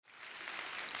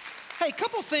Hey,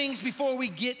 couple things before we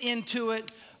get into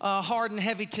it hard and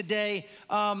heavy today.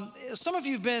 Some of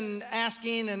you have been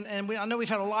asking, and I know we've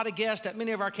had a lot of guests at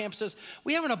many of our campuses.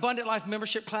 We have an Abundant Life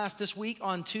membership class this week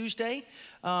on Tuesday.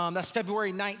 That's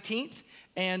February 19th.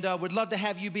 And would love to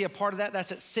have you be a part of that.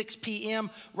 That's at 6 p.m.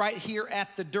 right here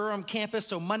at the Durham campus.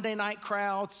 So Monday night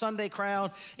crowd, Sunday crowd,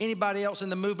 anybody else in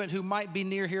the movement who might be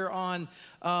near here on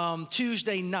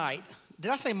Tuesday night. Did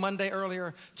I say Monday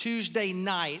earlier? Tuesday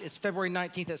night. It's February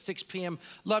 19th at 6 p.m.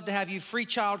 Love to have you. Free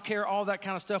childcare, all that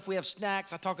kind of stuff. We have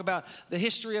snacks. I talk about the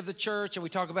history of the church, and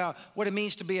we talk about what it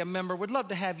means to be a member. Would love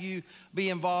to have you be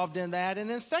involved in that. And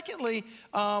then secondly,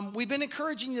 we've been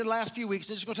encouraging you the last few weeks.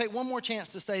 I'm just going to take one more chance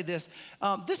to say this.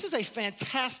 This is a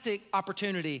fantastic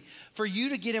opportunity for you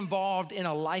to get involved in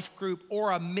a life group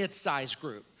or a mid-sized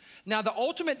group. Now, the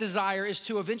ultimate desire is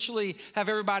to eventually have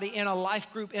everybody in a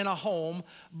life group in a home.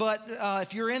 But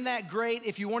if you're in that, great.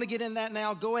 If you want to get in that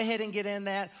now, go ahead and get in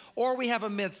that. Or we have a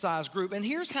mid-sized group. And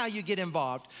here's how you get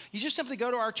involved. You just simply go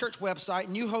to our church website,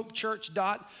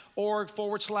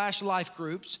 newhopechurch.org/life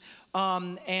groups.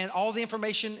 And all the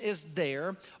information is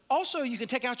there. Also, you can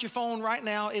take out your phone right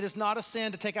now. It is not a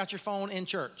sin to take out your phone in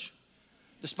church.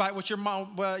 Despite what your mama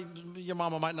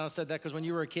might not have said that because when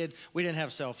you were a kid, we didn't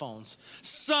have cell phones.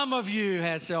 Some of you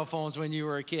had cell phones when you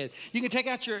were a kid. You can take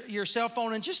out your cell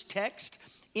phone and just text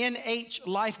NH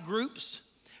Life Groups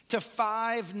to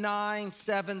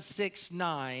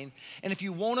 59769. And if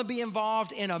you want to be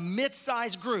involved in a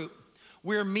mid-sized group,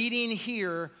 we're meeting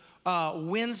here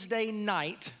Wednesday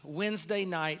night.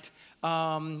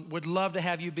 Would love to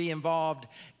have you be involved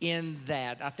in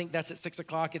that. I think that's at 6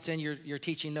 o'clock. It's in your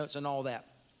teaching notes and all that.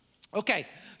 Okay,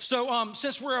 so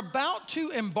since we're about to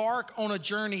embark on a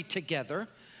journey together,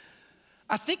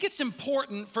 I think it's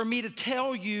important for me to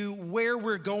tell you where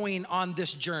we're going on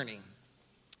this journey.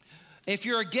 If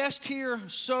you're a guest here,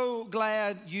 so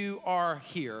glad you are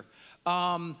here.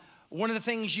 One of the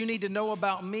things you need to know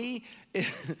about me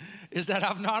is that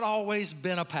I've not always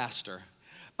been a pastor.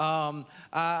 I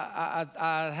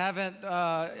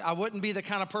wouldn't be the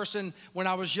kind of person when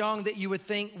I was young that you would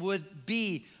think would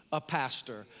be a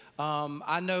pastor.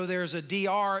 I know there's a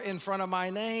DR in front of my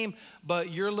name,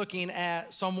 but you're looking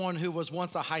at someone who was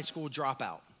once a high school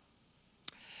dropout.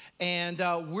 And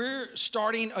we're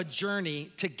starting a journey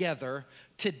together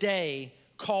today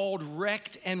called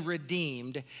Wrecked and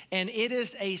Redeemed. And it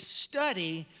is a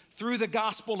study through the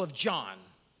Gospel of John.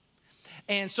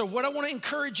 And so what I want to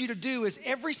encourage you to do is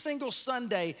every single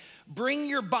Sunday, bring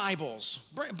your Bibles.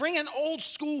 Bring an old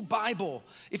school Bible.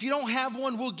 If you don't have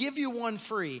one, we'll give you one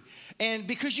free. And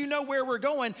because you know where we're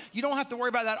going, you don't have to worry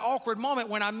about that awkward moment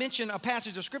when I mention a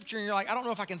passage of Scripture and you're like, I don't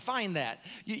know if I can find that.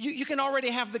 You can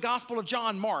already have the Gospel of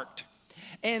John marked.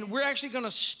 And we're actually going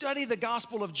to study the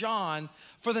Gospel of John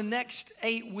for the next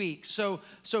 8 weeks. So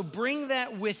bring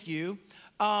that with you.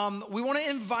 We want to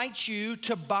invite you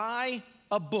to buy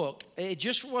a book. It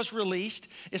just was released.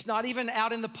 It's not even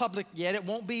out in the public yet. It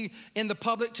won't be in the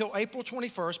public till April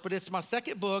 21st, but it's my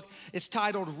second book. It's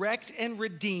titled Wrecked and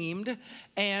Redeemed.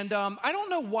 And I don't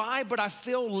know why, but I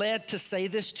feel led to say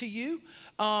this to you.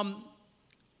 I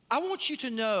want you to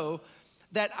know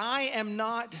that I am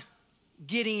not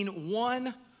getting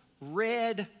one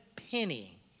red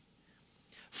penny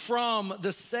from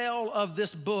the sale of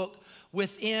this book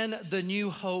within the New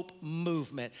Hope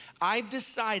movement. I've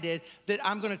decided that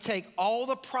I'm going to take all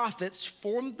the profits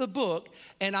from the book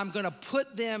and I'm going to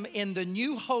put them in the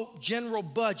New Hope general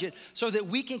budget so that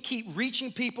we can keep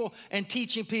reaching people and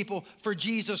teaching people for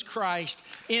Jesus Christ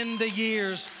in the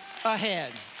years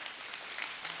ahead.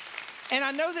 And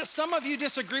I know that some of you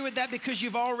disagree with that because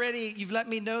you've let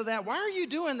me know that. Why are you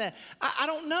doing that? I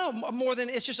don't know more than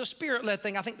it's just a spirit-led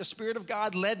thing. I think the Spirit of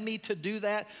God led me to do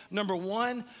that, number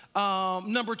one.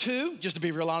 Number two, just to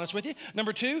be real honest with you.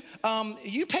 Number two,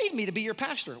 you paid me to be your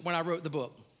pastor when I wrote the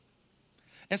book.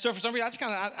 And so for some reason,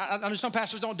 I know some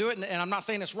pastors don't do it, and I'm not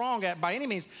saying it's wrong by any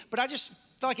means, but I just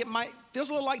feel like feels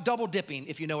a little like double dipping,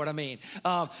 if you know what I mean.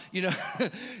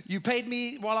 You paid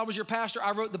me while I was your pastor.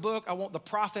 I wrote the book. I want the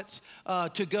profits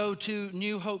to go to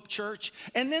New Hope Church.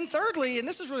 And then thirdly, and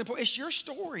this is really important, it's your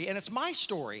story and it's my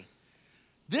story.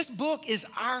 This book is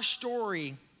our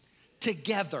story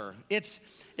together. It's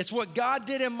what God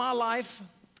did in my life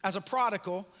as a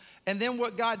prodigal, and then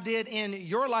what God did in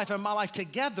your life and my life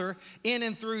together in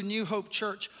and through New Hope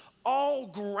Church, all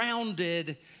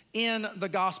grounded in the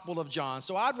Gospel of John.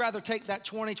 So I'd rather take that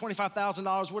 $20,000,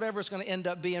 $25,000, whatever it's going to end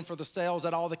up being for the sales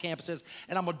at all the campuses,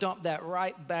 and I'm going to dump that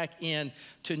right back in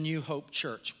to New Hope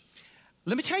Church.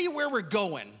 Let me tell you where we're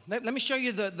going. Let me show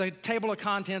you the table of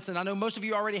contents, and I know most of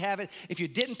you already have it. If you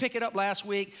didn't pick it up last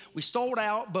week, we sold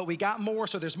out, but we got more,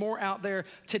 so there's more out there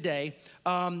today.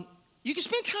 You can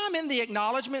spend time in the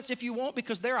acknowledgments if you want,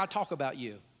 because there I talk about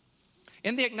you.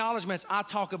 In the acknowledgments, I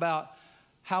talk about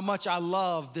how much I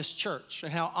love this church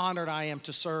and how honored I am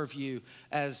to serve you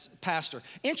as pastor.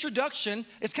 Introduction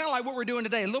is kind of like what we're doing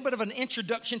today, a little bit of an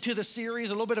introduction to the series,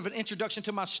 a little bit of an introduction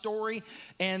to my story.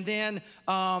 And then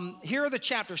here are the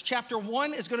chapters. Chapter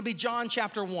 1 is going to be John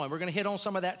chapter 1. We're going to hit on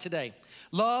some of that today.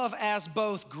 Love as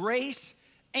both grace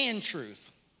and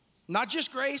truth. Not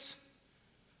just grace,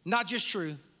 not just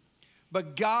truth,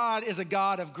 but God is a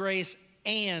God of grace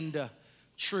and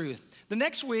truth. The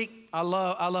next week, I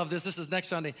love this. This is next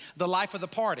Sunday, the life of the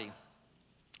party.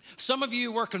 Some of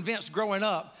you were convinced growing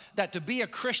up that to be a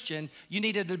Christian, you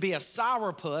needed to be a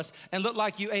sourpuss and look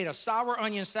like you ate a sour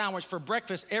onion sandwich for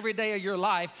breakfast every day of your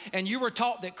life, and you were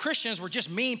taught that Christians were just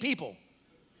mean people,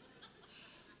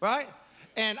 right?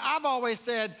 And I've always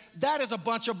said that is a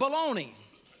bunch of baloney,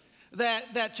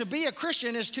 that to be a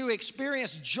Christian is to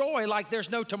experience joy like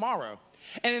there's no tomorrow.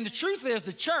 And then the truth is,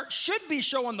 the church should be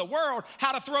showing the world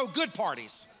how to throw good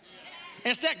parties.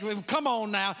 Instead, come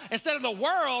on now, instead of the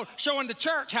world showing the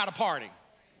church how to party,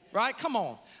 right? Come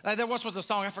on. There once was a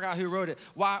song, I forgot who wrote it.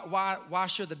 Why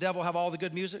should the devil have all the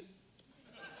good music?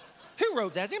 Who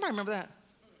wrote that? Does anybody remember that?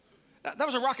 That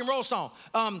was a rock and roll song.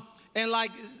 And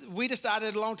like we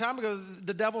decided a long time ago,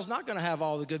 the devil's not going to have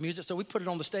all the good music, so we put it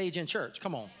on the stage in church.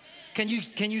 Come on. Can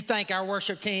you thank our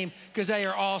worship team, because they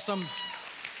are awesome.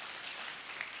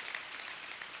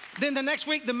 Then the next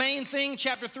week, the main thing,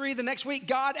 chapter 3, the next week,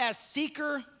 God as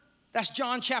seeker. That's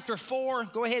John chapter 4.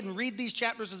 Go ahead and read these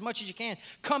chapters as much as you can.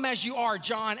 Come as you are,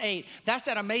 John 8. That's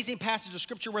that amazing passage of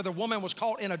scripture where the woman was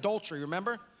caught in adultery,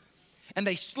 remember? And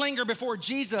they sling her before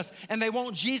Jesus, and they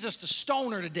want Jesus to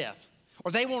stone her to death.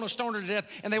 Or they want to stone her to death,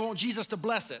 and they want Jesus to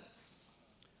bless it.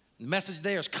 The message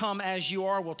there is come as you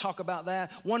are. We'll talk about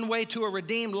that. One way to a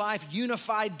redeemed life,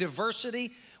 unified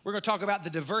diversity. We're going to talk about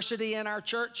the diversity in our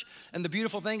church. And the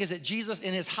beautiful thing is that Jesus,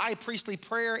 in his high priestly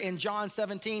prayer in John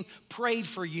 17, prayed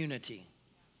for unity.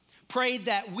 Prayed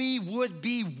that we would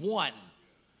be one.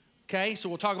 Okay, so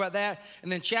we'll talk about that.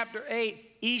 And then chapter 8,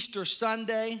 Easter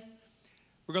Sunday.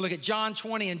 We're going to look at John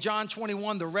 20 and John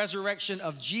 21, the resurrection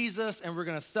of Jesus. And we're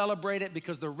going to celebrate it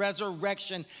because the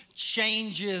resurrection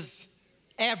changes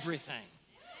everything.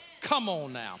 Come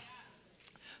on now.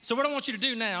 So what I want you to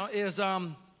do now is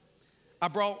I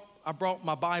brought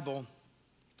my Bible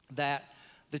that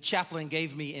the chaplain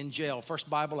gave me in jail. First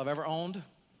Bible I've ever owned.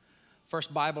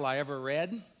 First Bible I ever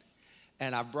read.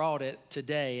 And I brought it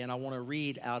today, and I want to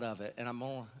read out of it. And I'm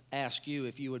going to ask you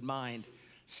if you would mind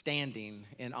standing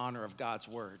in honor of God's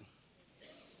word.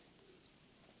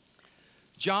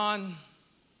 John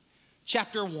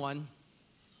chapter 1,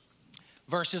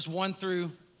 verses 1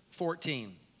 through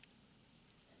 14.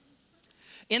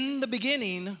 In the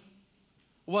beginning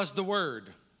was the Word,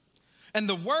 and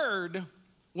the Word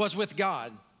was with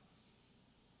God.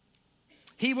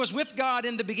 He was with God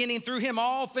in the beginning. Through him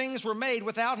all things were made.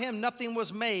 Without him nothing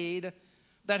was made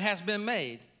that has been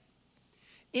made.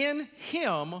 In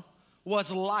him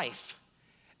was life,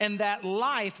 and that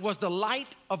life was the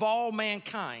light of all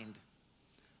mankind.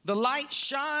 The light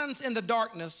shines in the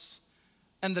darkness,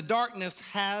 and the darkness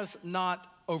has not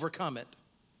overcome it.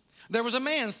 There was a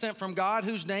man sent from God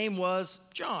whose name was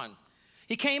John.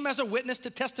 He came as a witness to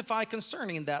testify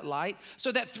concerning that light,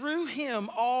 so that through him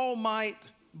all might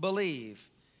believe.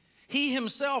 He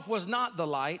himself was not the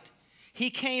light. He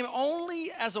came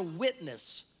only as a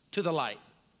witness to the light.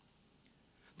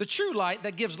 The true light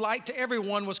that gives light to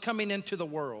everyone was coming into the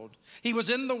world. He was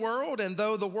in the world, and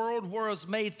though the world was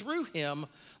made through him,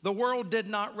 the world did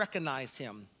not recognize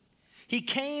him. He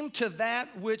came to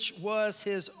that which was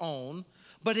his own,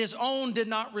 but his own did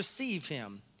not receive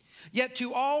him. Yet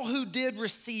to all who did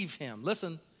receive him,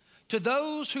 listen, to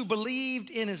those who believed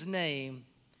in his name,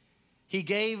 he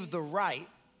gave the right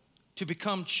to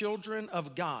become children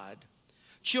of God.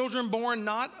 Children born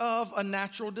not of a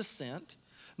natural descent,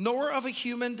 nor of a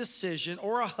human decision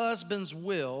or a husband's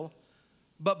will,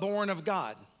 but born of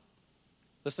God.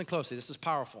 Listen closely, this is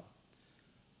powerful.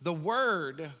 The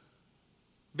Word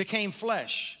became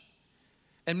flesh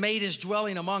and made his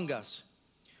dwelling among us.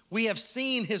 We have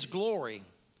seen his glory,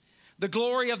 the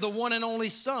glory of the one and only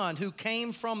Son who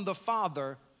came from the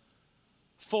Father,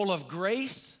 full of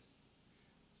grace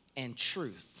and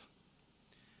truth.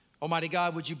 Almighty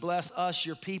God, would you bless us,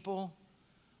 your people?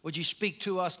 Would you speak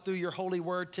to us through your holy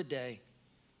word today?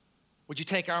 Would you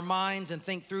take our minds and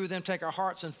think through them, take our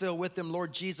hearts and fill with them?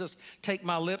 Lord Jesus, take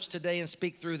my lips today and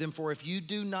speak through them. For if you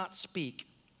do not speak,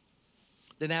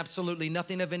 then absolutely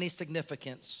nothing of any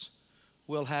significance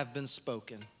will have been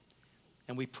spoken.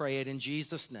 And we pray it in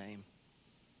Jesus' name.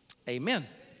 Amen.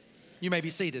 You may be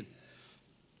seated.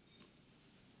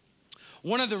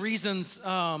 One of the reasons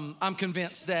I'm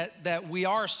convinced that we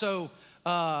are so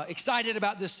excited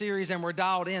about this series and we're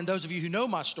dialed in, those of you who know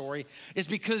my story, is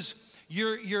because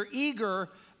you're eager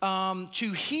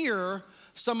to hear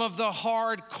some of the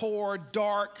hardcore,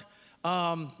 dark,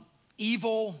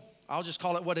 evil, I'll just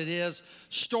call it what it is,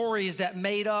 stories that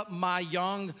made up my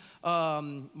young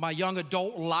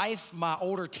adult life, my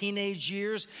older teenage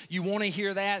years. You want to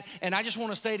hear that? And I just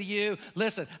want to say to you,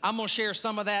 listen, I'm going to share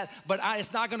some of that, but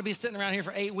it's not going to be sitting around here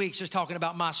for 8 weeks just talking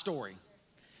about my story.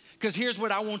 Because here's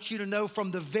what I want you to know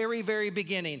from the very, very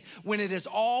beginning. When it is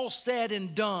all said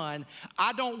and done,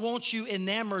 I don't want you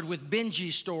enamored with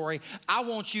Benji's story. I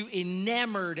want you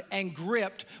enamored and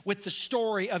gripped with the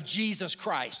story of Jesus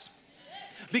Christ.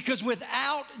 Because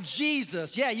without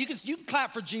Jesus, you can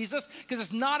clap for Jesus because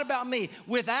it's not about me.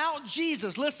 Without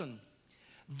Jesus, listen,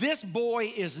 this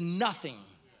boy is nothing.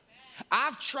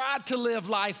 I've tried to live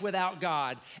life without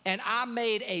God, and I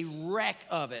made a wreck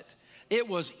of it. It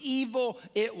was evil,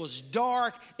 it was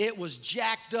dark, it was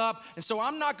jacked up. And so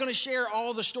I'm not gonna share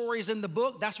all the stories in the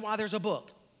book. That's why there's a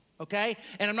book, okay?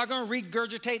 And I'm not gonna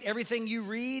regurgitate everything you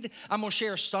read. I'm gonna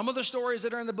share some of the stories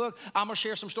that are in the book. I'm gonna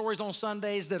share some stories on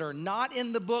Sundays that are not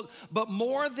in the book. But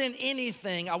more than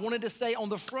anything, I wanted to say on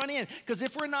the front end, because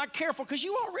if we're not careful, because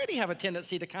you already have a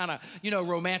tendency to kind of,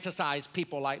 romanticize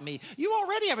people like me. You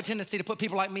already have a tendency to put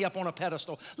people like me up on a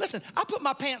pedestal. Listen, I put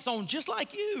my pants on just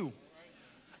like you.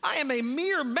 I am a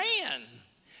mere man,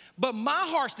 but my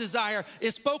heart's desire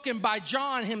is spoken by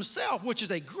John himself, which is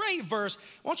a great verse.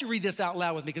 Why don't you read this out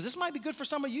loud with me, because this might be good for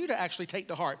some of you to actually take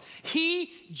to heart.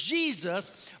 He, Jesus,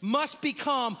 must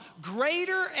become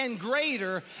greater and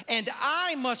greater, and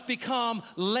I must become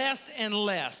less and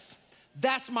less.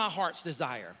 That's my heart's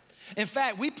desire. In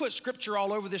fact, we put scripture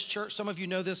all over this church. Some of you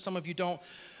know this, some of you don't.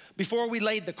 Before we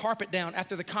laid the carpet down,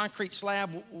 after the concrete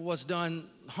slab was done,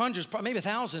 hundreds, maybe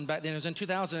 1,000 back then. It was in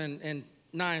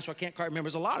 2009, so I can't quite remember.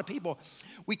 It was a lot of people.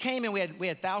 We came and we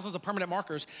had thousands of permanent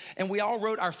markers, and we all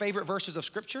wrote our favorite verses of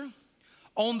scripture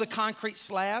on the concrete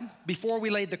slab before we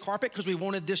laid the carpet, because we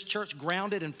wanted this church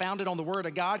grounded and founded on the word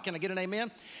of God. Can I get an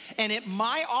amen? And at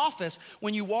my office,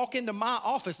 when you walk into my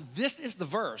office, this is the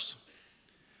verse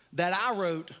that I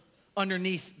wrote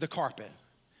underneath the carpet.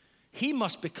 He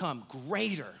must become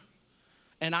greater,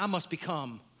 and I must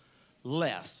become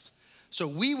less. So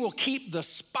we will keep the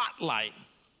spotlight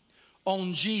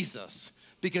on Jesus,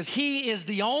 because he is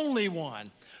the only one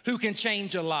who can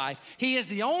change a life. He is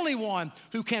the only one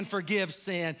who can forgive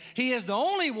sin. He is the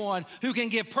only one who can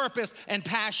give purpose and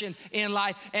passion in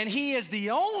life. And he is the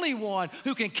only one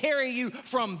who can carry you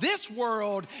from this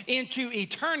world into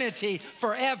eternity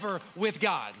forever with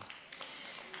God.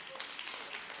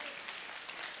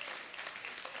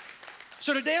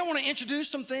 So today I want to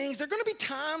introduce some things. There are going to be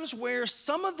times where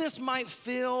some of this might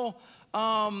feel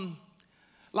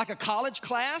like a college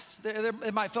class.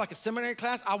 It might feel like a seminary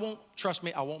class. Trust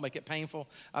me, I won't make it painful.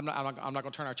 I'm not going to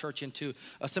turn our church into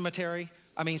a seminary,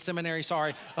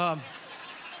 sorry.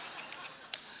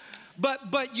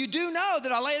 But you do know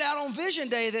that I laid out on Vision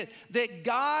Day that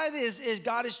God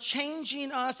is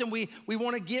changing us, and we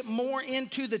want to get more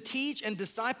into the teach and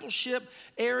discipleship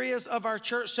areas of our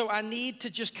church. So I need to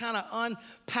just kind of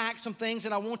unpack some things,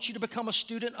 and I want you to become a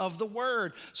student of the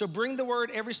Word. So bring the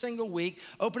Word every single week.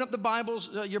 Open up the Bibles,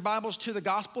 your Bibles to the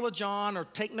Gospel of John, or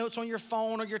take notes on your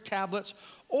phone or your tablets,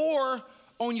 or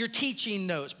on your teaching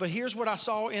notes. But here's what I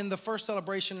saw in the first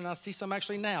celebration, and I see some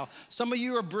actually now. Some of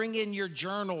you are bringing your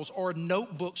journals or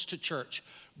notebooks to church.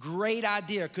 Great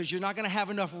idea, because you're not going to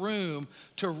have enough room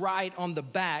to write on the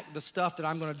back the stuff that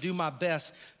I'm going to do my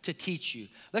best to teach you.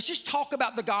 Let's just talk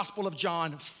about the Gospel of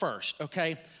John first,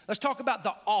 okay? Let's talk about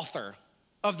the author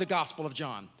of the Gospel of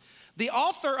John. The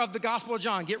author of the Gospel of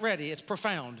John, get ready, it's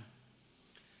profound,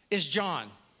 is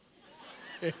John.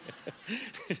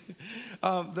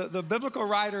 The biblical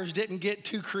writers didn't get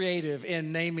too creative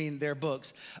in naming their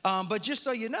books. But just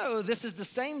so you know, this is the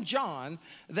same John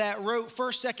that wrote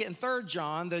 1st, 2nd, and 3rd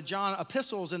John, the John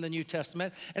epistles in the New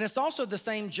Testament. And it's also the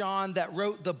same John that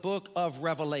wrote the book of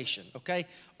Revelation, okay?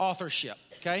 Authorship,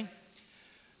 okay?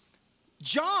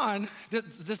 John,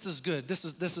 this is good. This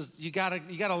is you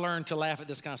gotta learn to laugh at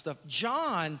this kind of stuff.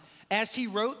 John, as he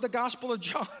wrote the Gospel of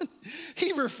John,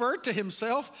 he referred to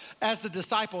himself as the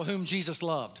disciple whom Jesus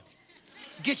loved.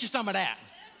 Get you some of that.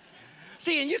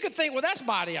 See, and you could think, well, that's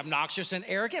mighty obnoxious and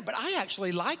arrogant, but I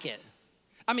actually like it.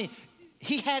 I mean,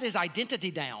 he had his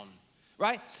identity down,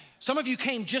 right? Some of you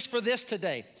came just for this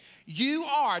today. You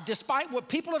are, despite what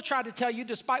people have tried to tell you,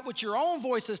 despite what your own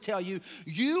voices tell you,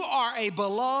 you are a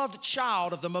beloved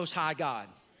child of the Most High God.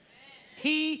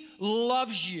 He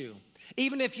loves you.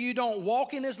 Even if you don't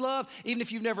walk in his love, even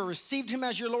if you've never received him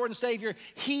as your Lord and Savior,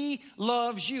 he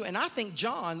loves you. And I think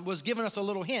John was giving us a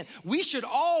little hint. We should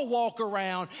all walk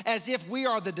around as if we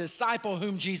are the disciple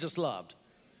whom Jesus loved.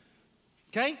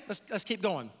 Okay, let's keep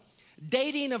going.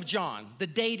 Dating of John, the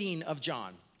dating of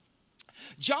John.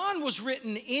 John was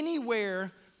written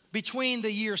anywhere between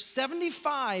the year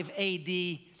 75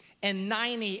 AD and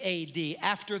 90 AD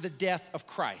after the death of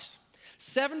Christ.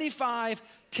 75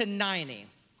 to 90.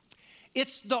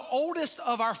 It's the oldest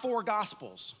of our four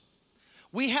gospels.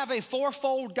 We have a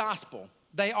fourfold gospel.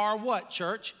 They are what,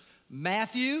 church?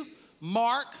 Matthew,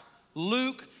 Mark,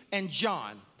 Luke, and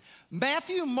John.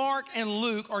 Matthew, Mark, and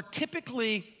Luke are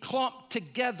typically clumped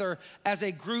together as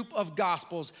a group of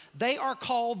gospels. They are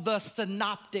called the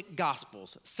synoptic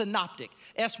gospels. Synoptic,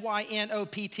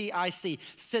 S-Y-N-O-P-T-I-C,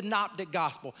 synoptic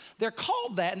gospel. They're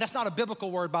called that, and that's not a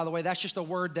biblical word, by the way. That's just a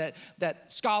word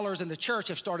that scholars in the church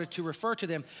have started to refer to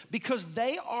them because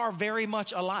they are very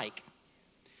much alike.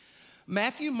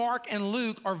 Matthew, Mark, and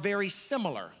Luke are very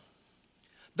similar.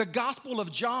 The Gospel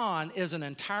of John is an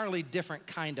entirely different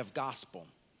kind of gospel.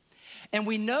 And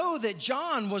we know that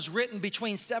John was written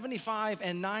between 75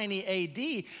 and 90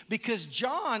 AD because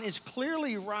John is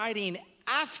clearly writing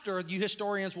after, you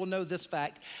historians will know this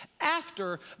fact,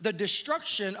 after the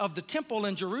destruction of the temple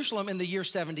in Jerusalem in the year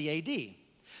 70 AD.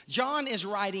 John is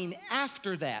writing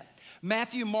after that.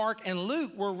 Matthew, Mark, and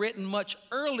Luke were written much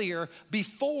earlier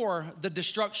before the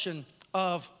destruction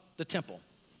of the temple.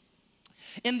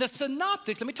 In the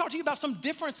synoptics, let me talk to you about some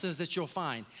differences that you'll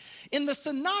find. In the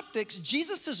synoptics,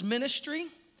 Jesus' ministry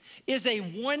is a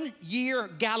 1-year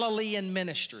Galilean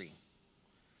ministry.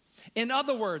 In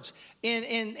other words,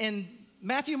 in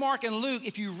Matthew, Mark, and Luke,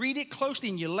 if you read it closely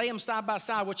and you lay them side by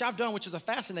side, which I've done, which is a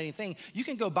fascinating thing, you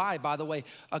can go buy, by the way,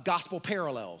 a gospel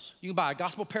parallels. You can buy a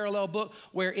gospel parallel book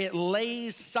where it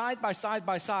lays side by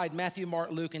side Matthew, Mark,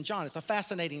 Luke, and John. It's a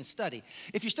fascinating study.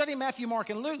 If you study Matthew,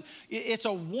 Mark, and Luke, it's a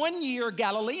 1-year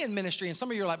Galilean ministry, and some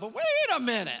of you are like, but wait a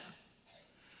minute.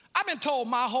 I've been told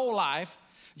my whole life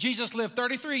Jesus lived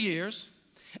 33 years.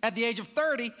 At the age of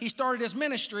 30, he started his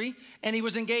ministry, and he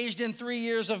was engaged in 3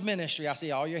 years of ministry. I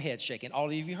see all your heads shaking. All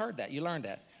of you heard that. You learned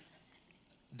that.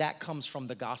 That comes from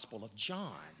the Gospel of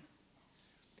John.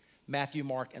 Matthew,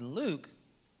 Mark, and Luke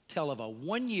tell of a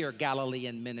 1-year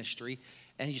Galilean ministry,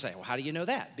 and you say, well, how do you know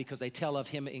that? Because they tell of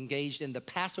him engaged in the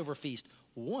Passover feast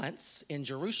once in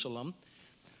Jerusalem.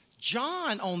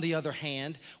 John, on the other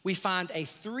hand, we find a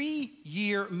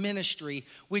 3-year ministry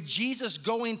with Jesus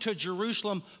going to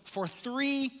Jerusalem for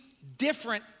 3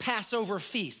 different Passover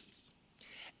feasts.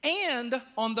 And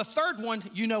on the third one,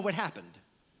 you know what happened.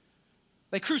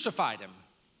 They crucified him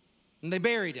and they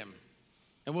buried him.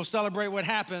 And we'll celebrate what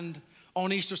happened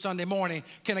on Easter Sunday morning.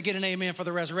 Can I get an amen for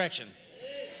the resurrection?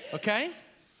 Okay?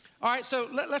 All right, so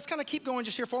let's kind of keep going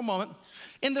just here for a moment.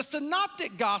 In the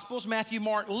synoptic gospels, Matthew,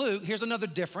 Mark, Luke, here's another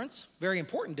difference, very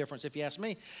important difference if you ask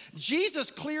me. Jesus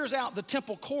clears out the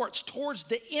temple courts towards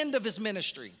the end of his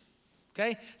ministry.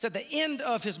 Okay, it's at the end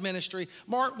of his ministry.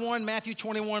 Mark 1, Matthew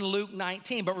 21, Luke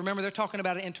 19. But remember, they're talking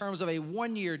about it in terms of a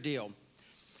 1-year deal.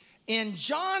 In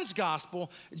John's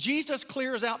gospel, Jesus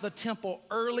clears out the temple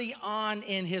early on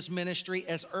in his ministry,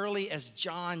 as early as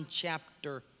John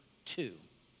chapter 2.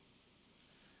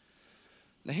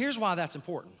 Now, here's why that's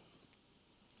important.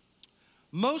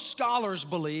 Most scholars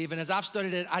believe, and as I've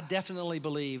studied it, I definitely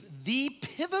believe, the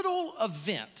pivotal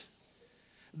event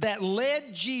that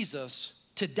led Jesus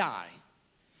to die,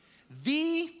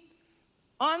 the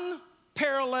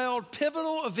unparalleled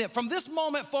pivotal event, from this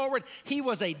moment forward, he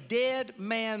was a dead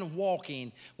man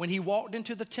walking when he walked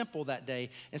into the temple that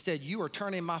day and said, you are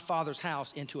turning my Father's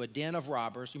house into a den of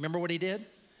robbers. You remember what he did?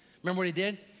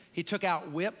 He took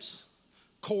out whips,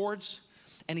 cords,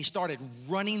 and he started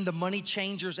running the money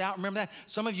changers out. Remember that?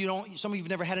 Some of you have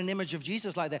never had an image of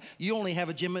Jesus like that. You only have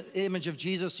an image of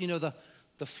Jesus, you know, the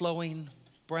flowing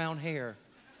brown hair.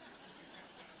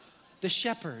 The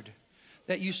shepherd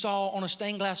that you saw on a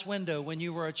stained glass window when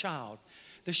you were a child.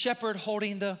 The shepherd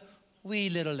holding the wee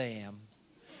little lamb.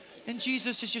 And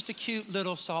Jesus is just a cute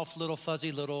little, soft, little,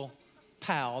 fuzzy little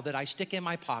pal that I stick in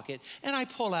my pocket and I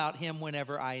pull out him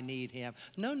whenever I need him.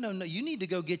 No. You need to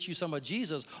go get you some of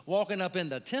Jesus walking up in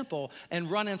the temple and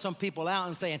running some people out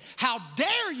and saying, how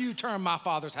dare you turn my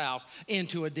Father's house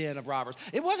into a den of robbers?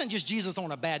 It wasn't just Jesus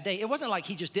on a bad day. It wasn't like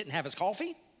he just didn't have his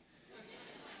coffee.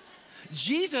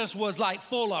 Jesus was like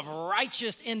full of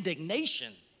righteous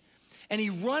indignation. And he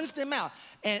runs them out.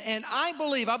 And I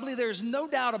believe there's no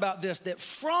doubt about this, that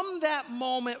from that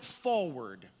moment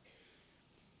forward,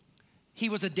 he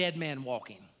was a dead man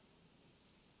walking.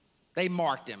 They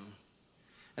marked him,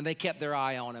 and they kept their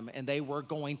eye on him, and they were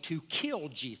going to kill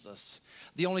Jesus.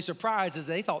 The only surprise is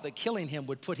they thought that killing him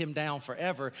would put him down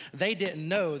forever. They didn't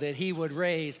know that he would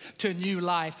raise to new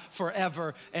life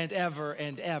forever and ever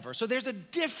and ever. So there's a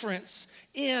difference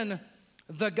in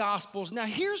the Gospels. Now,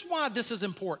 here's why this is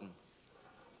important.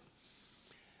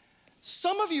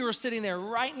 Some of you are sitting there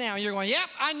right now, and you're going, yep,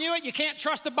 I knew it. You can't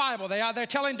trust the Bible. They're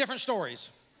telling different stories.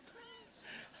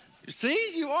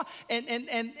 See, you are.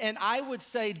 And I would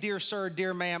say, dear sir,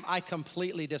 dear ma'am, I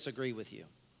completely disagree with you.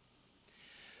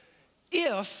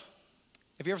 Have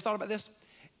you ever thought about this?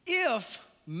 If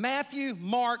Matthew,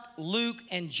 Mark, Luke,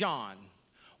 and John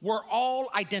were all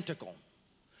identical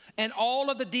and all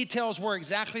of the details were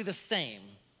exactly the same,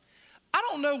 I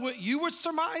don't know what you would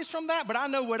surmise from that, but I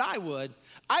know what I would.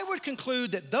 I would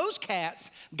conclude that those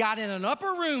cats got in an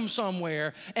upper room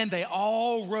somewhere and they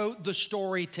all wrote the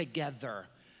story together.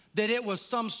 That it was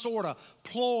some sort of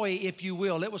ploy, if you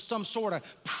will. It was some sort of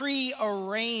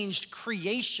prearranged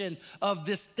creation of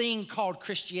this thing called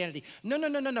Christianity. No.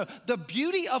 The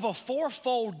beauty of a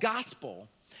fourfold gospel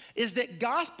is that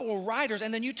gospel writers,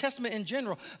 and the New Testament in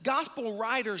general, gospel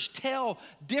writers tell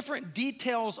different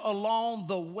details along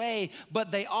the way,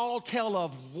 but they all tell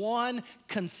of one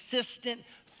consistent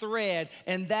thread,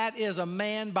 and that is a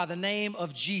man by the name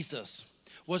of Jesus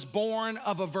was born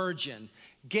of a virgin,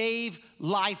 gave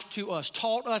life to us,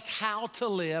 taught us how to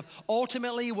live,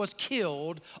 ultimately was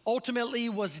killed, ultimately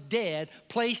was dead,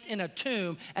 placed in a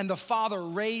tomb, and the Father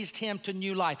raised him to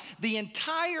new life. The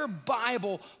entire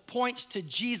Bible points to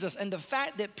Jesus, and the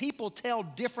fact that people tell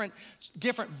different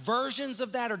versions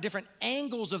of that or different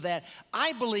angles of that,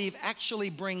 I believe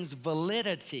actually brings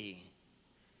validity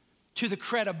to the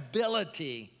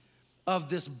credibility of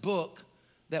this book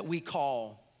that we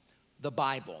call the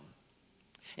Bible.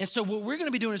 And so what we're going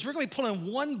to be doing is we're going to be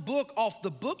pulling one book off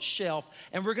the bookshelf,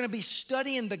 and we're going to be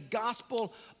studying the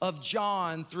Gospel of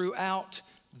John throughout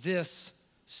this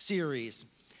series.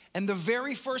 And the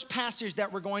very first passage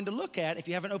that we're going to look at, if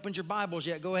you haven't opened your Bibles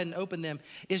yet, go ahead and open them,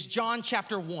 is John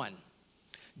chapter 1.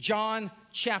 John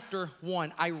chapter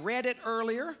 1. I read it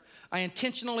earlier. I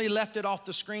intentionally left it off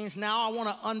the screens. Now I want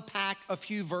to unpack a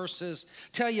few verses,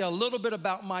 tell you a little bit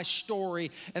about my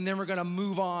story, and then we're going to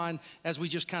move on as we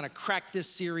just kind of crack this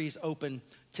series open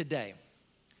today.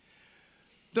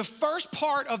 The first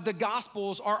part of the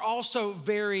Gospels are also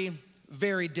very,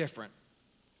 very different.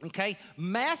 Okay?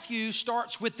 Matthew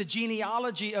starts with the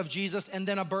genealogy of Jesus and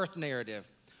then a birth narrative.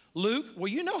 Luke, well,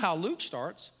 you know how Luke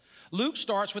starts. Luke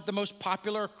starts with the most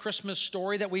popular Christmas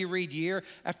story that we read year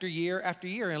after year after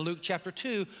year. In Luke chapter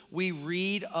 2, we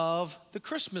read of the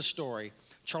Christmas story.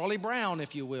 Charlie Brown,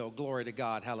 if you will. Glory to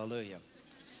God. Hallelujah.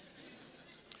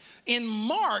 In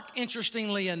Mark,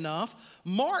 interestingly enough,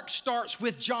 Mark starts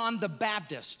with John the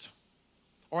Baptist,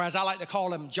 or as I like to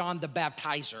call him, John the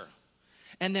Baptizer.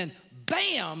 And then,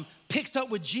 bam, picks up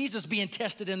with Jesus being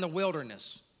tested in the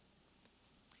wilderness.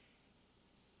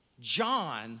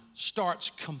 John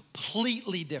starts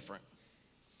completely different.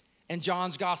 And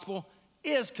John's gospel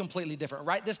is completely different.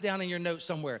 Write this down in your notes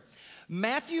somewhere.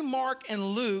 Matthew, Mark,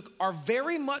 and Luke are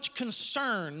very much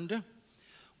concerned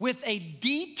with a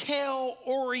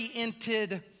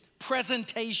detail-oriented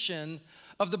presentation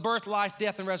of the birth, life,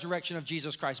 death, and resurrection of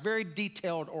Jesus Christ. Very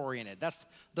detailed-oriented. That's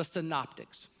the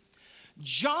synoptics.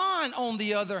 John, on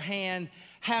the other hand,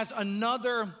 has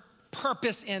another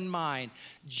purpose in mind.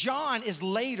 John is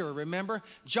later, remember?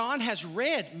 John has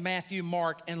read Matthew,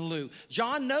 Mark, and Luke.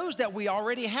 John knows that we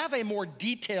already have a more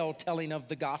detailed telling of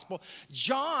the gospel.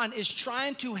 John is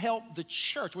trying to help the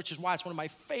church, which is why it's one of my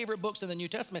favorite books in the New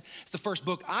Testament. It's the first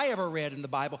book I ever read in the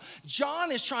Bible. John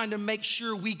is trying to make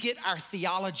sure we get our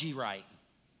theology right.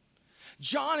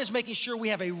 John is making sure we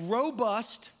have a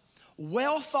robust,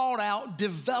 well thought out,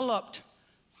 developed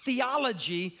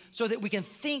theology so that we can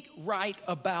think right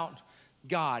about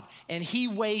God. And he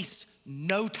wastes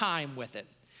no time with it.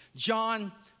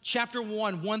 John chapter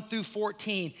 1, 1 through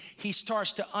 14, he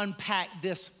starts to unpack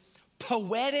this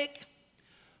poetic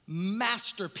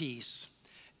masterpiece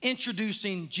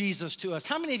introducing Jesus to us.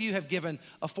 How many of you have given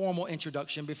a formal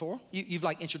introduction before? You've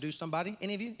like introduced somebody?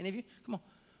 Any of you? Any of you? Come on.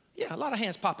 Yeah, a lot of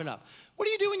hands popping up. What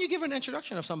do you do when you give an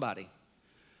introduction of somebody?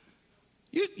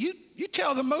 You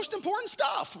tell the most important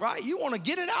stuff, right? You want to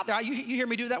get it out there. You hear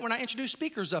me do that when I introduce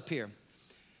speakers up here.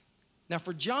 Now,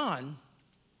 for John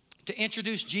to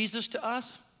introduce Jesus to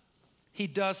us, he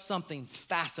does something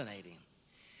fascinating.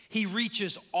 He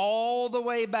reaches all the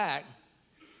way back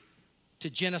to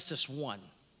Genesis 1.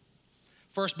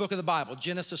 First book of the Bible,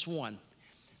 Genesis 1.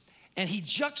 And he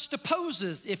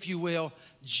juxtaposes, if you will,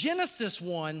 Genesis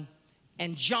 1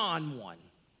 and John 1.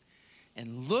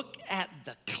 And look at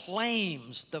the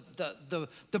claims,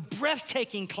 the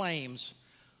breathtaking claims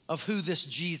of who this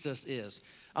Jesus is.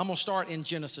 I'm gonna start in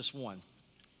Genesis 1.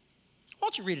 Why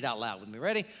don't you read it out loud with me?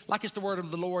 Ready? Like it's the word of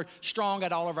the Lord, strong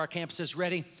at all of our campuses.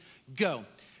 Ready? Go.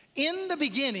 In the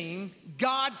beginning,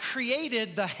 God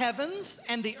created the heavens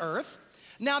and the earth.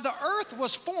 Now the earth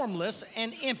was formless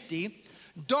and empty.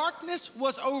 Darkness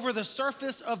was over the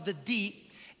surface of the deep,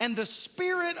 and the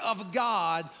Spirit of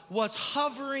God was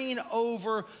hovering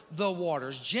over the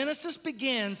waters. Genesis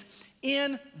begins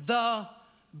in the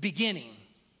beginning.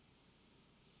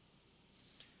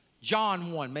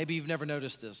 John 1, maybe you've never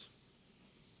noticed this.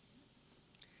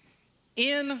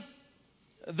 In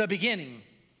the beginning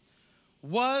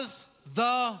was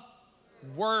the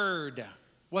Word.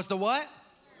 Was the what?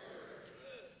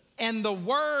 And the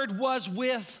Word was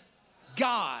with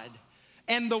God.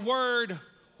 And the Word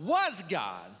was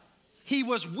God. He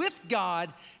was with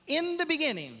God in the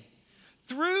beginning.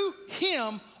 Through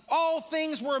him, all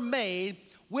things were made.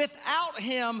 Without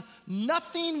him,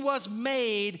 nothing was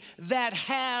made that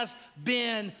has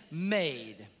been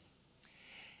made.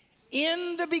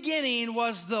 In the beginning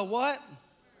was the what?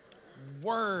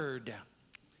 Word.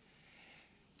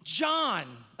 John,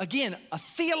 again, a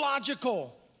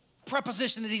theological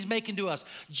preposition that he's making to us.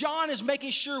 John is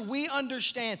making sure we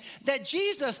understand that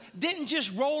Jesus didn't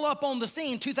just roll up on the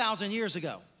scene 2,000 years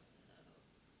ago.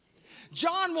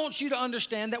 John wants you to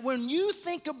understand that when you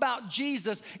think about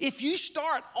Jesus, if you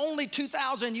start only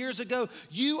 2,000 years ago,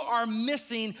 you are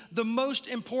missing the most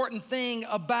important thing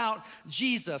about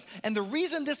Jesus. And the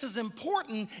reason this is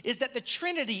important is that the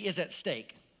Trinity is at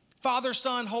stake. Father,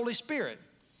 Son, Holy Spirit.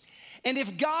 And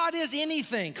if God is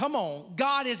anything, come on,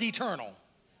 God is eternal.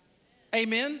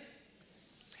 Amen?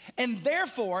 And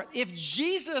therefore, if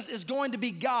Jesus is going to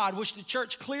be God, which the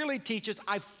church clearly teaches,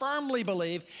 I firmly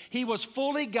believe he was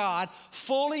fully God,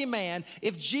 fully man.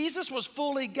 If Jesus was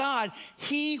fully God,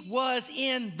 he was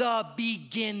in the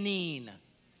beginning.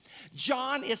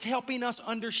 John is helping us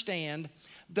understand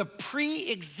the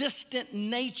pre-existent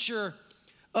nature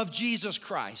of Jesus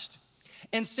Christ.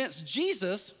 And since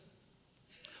Jesus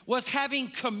was having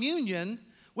communion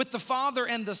with the Father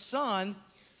and the Son,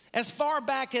 as far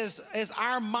back as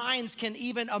our minds can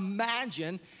even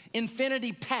imagine,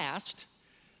 infinity past,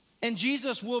 and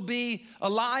Jesus will be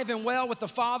alive and well with the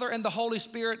Father and the Holy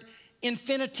Spirit,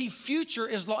 infinity future,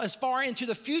 as far into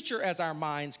the future as our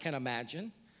minds can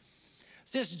imagine.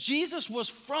 Since Jesus was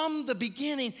from the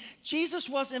beginning, Jesus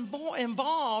was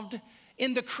involved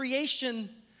in the creation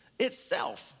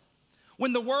itself.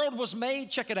 When the world was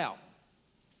made, check it out,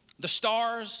 the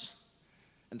stars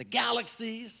and the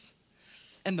galaxies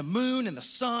and the moon and the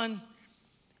sun,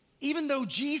 even though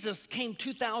Jesus came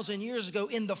 2,000 years ago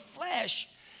in the flesh,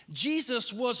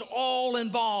 Jesus was all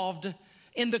involved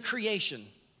in the creation.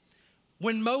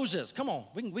 When Moses, come on,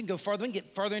 we can go further, we can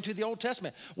get further into the Old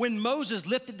Testament. When Moses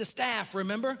lifted the staff,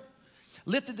 remember?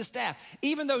 Lifted the staff.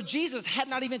 Even though Jesus had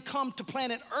not even come to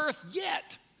planet Earth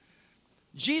yet,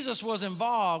 Jesus was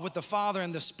involved with the Father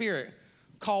and the Spirit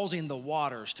causing the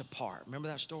waters to part. Remember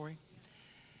that story?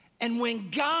 And when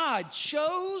God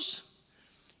chose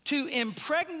to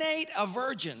impregnate a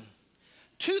virgin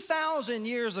 2,000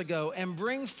 years ago and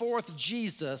bring forth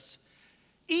Jesus,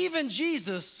 even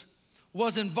Jesus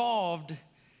was involved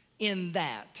in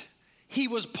that. He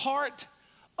was part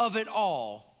of it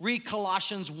all. Read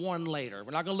Colossians 1 later.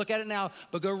 We're not going to look at it now,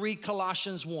 but go read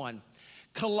Colossians 1.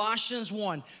 Colossians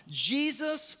 1.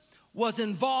 Jesus was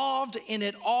involved in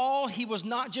it all. He was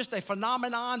not just a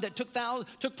phenomenon that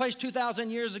took place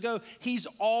 2,000 years ago. He's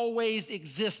always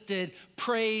existed.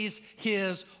 Praise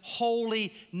his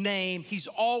holy name. He's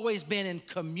always been in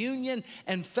communion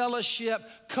and fellowship,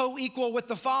 co-equal with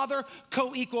the Father,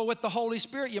 co-equal with the Holy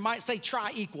Spirit. You might say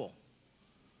tri-equal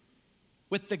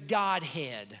with the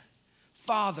Godhead,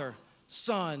 Father,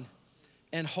 Son,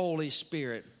 and Holy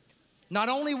Spirit. Not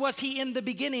only was he in the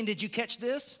beginning, did you catch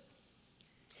this?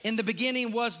 In the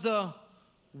beginning was the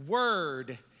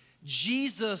Word.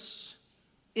 Jesus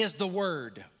is the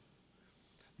Word.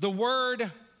 The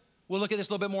Word, we'll look at this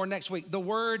a little bit more next week. The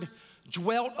Word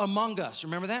dwelt among us.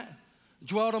 Remember that?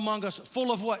 Dwelt among us.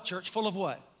 Full of what, church? Full of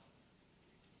what?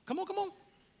 Come on.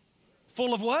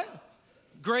 Full of what?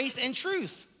 Grace and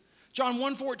truth. John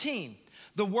 1:14.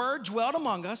 The Word dwelt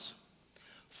among us,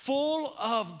 full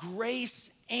of grace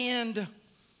and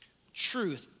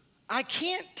truth. I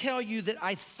can't tell you that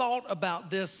I thought about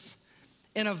this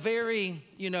in a very,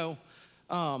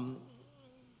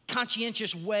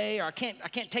 conscientious way, or I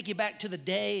can't take you back to the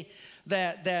day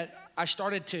that I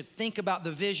started to think about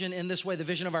the vision in this way, the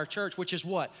vision of our church, which is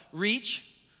what? Reach,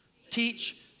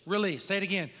 teach, release. Say it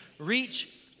again. Reach,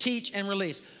 teach, and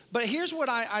release. But here's what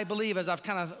I believe as I've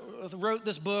kind of wrote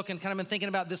this book and kind of been thinking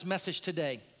about this message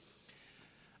today.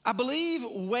 I believe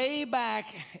way back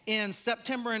in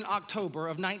September and October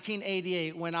of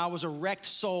 1988 when I was a wrecked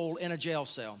soul in a jail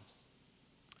cell,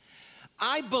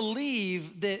 I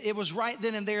believe that it was right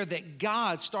then and there that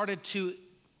God started to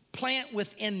plant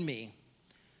within me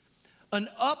an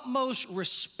utmost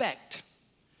respect,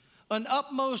 an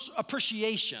utmost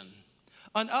appreciation,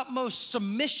 an utmost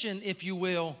submission, if you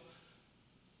will,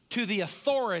 to the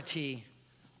authority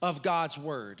of God's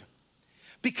word.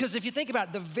 Because if you think about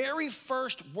it, the very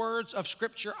first words of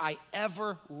scripture I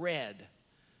ever read,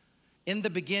 in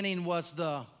the beginning was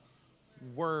the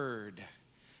Word,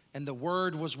 and the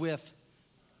Word was with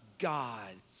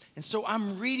God. And so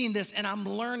I'm reading this and I'm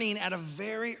learning at a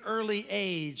very early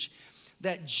age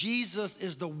that Jesus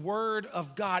is the Word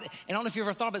of God. And I don't know if you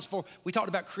ever thought about this before. We talked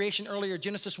about creation earlier,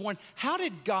 Genesis 1. How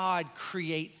did God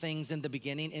create things in the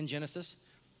beginning in Genesis?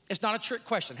 It's not a trick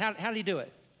question. How did he do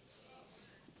it?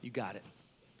 You got it.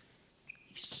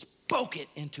 He spoke it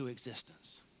into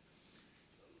existence.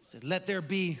 He said, let there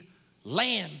be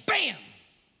land, bam.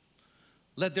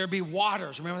 Let there be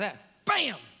waters, remember that?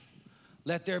 Bam.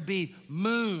 Let there be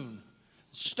moon,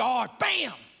 star,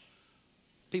 bam.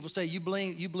 People say, you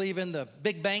believe in the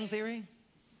Big Bang Theory?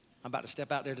 I'm about to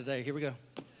step out there today. Here we go.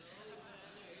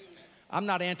 I'm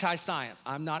not anti-science.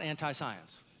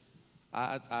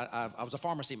 I was a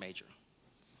pharmacy major.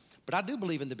 But I do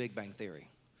believe in the Big Bang Theory.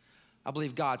 I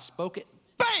believe God spoke it,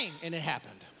 bang, and it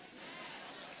happened.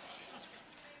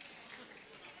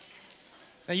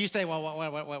 Now you say, well,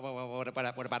 what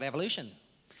about evolution?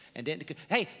 And then,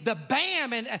 hey, the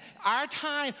bam in our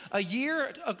time, a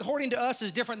year, according to us,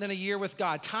 is different than a year with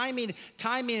God. Timing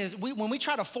is, when we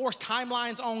try to force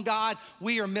timelines on God,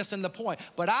 we are missing the point.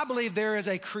 But I believe there is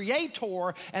a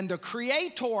creator, and the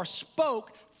creator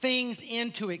spoke things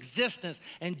into existence.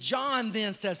 And John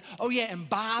then says, oh yeah, and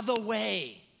by the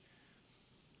way,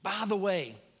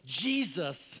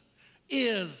 Jesus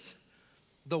is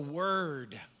the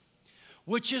Word,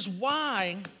 which is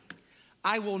why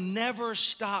I will never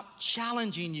stop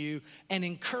challenging you and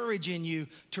encouraging you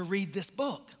to read this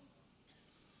book.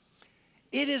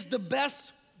 It is the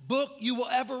best book you will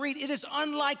ever read. It is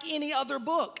unlike any other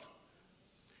book.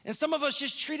 And some of us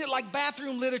just treat it like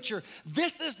bathroom literature.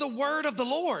 This is the word of the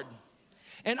Lord.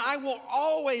 And I will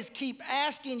always keep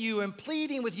asking you and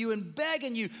pleading with you and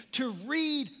begging you to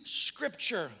read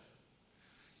Scripture.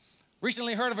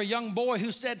 Recently heard of a young boy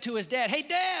who said to his dad, hey,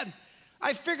 Dad,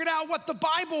 I figured out what the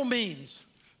Bible means.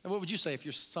 And what would you say if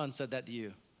your son said that to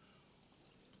you?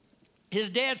 His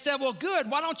dad said, well,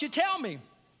 good, why don't you tell me?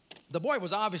 The boy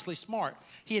was obviously smart.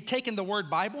 He had taken the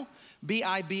word Bible,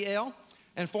 B-I-B-L,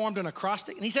 and formed an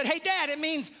acrostic. And he said, hey, Dad, it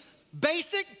means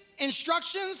basic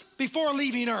instructions before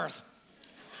leaving earth.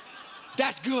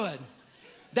 That's good.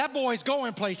 That boy's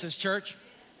going places, church.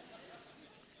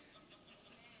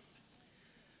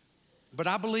 But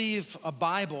I believe a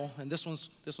Bible, and this one's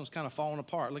kind of falling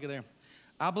apart. Look at there.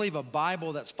 I believe a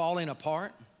Bible that's falling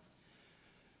apart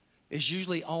is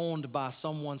usually owned by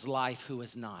someone's life who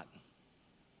is not.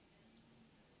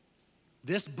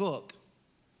 This book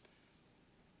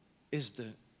is the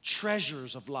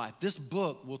treasures of life. This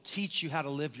book will teach you how to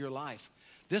live your life.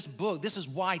 This is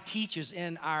why teaches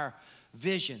in our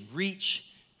vision, reach,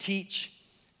 teach,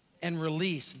 and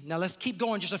release. Now let's keep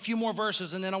going just a few more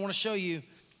verses, and then I want to show you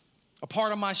a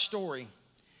part of my story.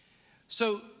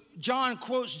 So John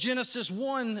quotes Genesis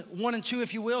 1 and 2,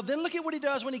 if you will. Then look at what he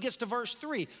does when he gets to verse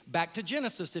 3. Back to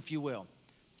Genesis, if you will.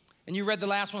 And you read the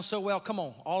last one so well. Come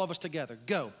on, all of us together.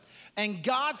 Go. And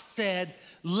God said,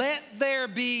 let there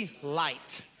be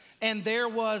light. And there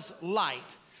was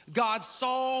light. God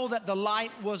saw that the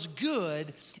light was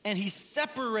good, and he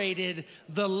separated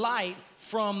the light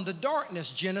from the darkness.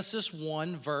 Genesis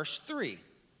 1, verse 3.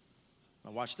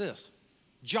 Now watch this.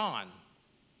 John,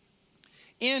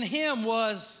 in him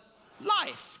was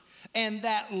life, and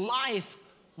that life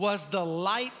was the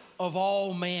light of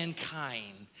all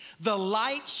mankind. The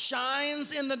light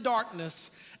shines in the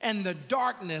darkness, and the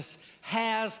darkness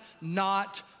has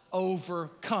not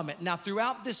overcome it. Now,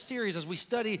 throughout this series, as we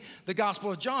study the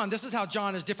Gospel of John, this is how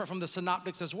John is different from the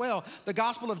synoptics as well. The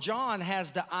Gospel of John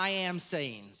has the I am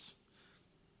sayings.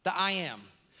 The I am.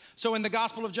 So in the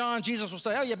Gospel of John, Jesus will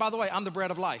say, oh yeah, by the way, I'm the bread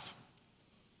of life.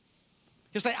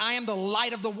 He'll say, I am the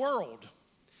light of the world.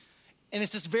 And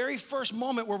it's this very first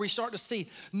moment where we start to see,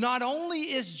 not only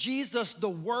is Jesus the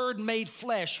Word made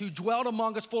flesh who dwelt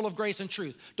among us full of grace and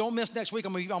truth. Don't miss next week.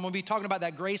 I'm gonna be talking about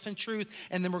that grace and truth,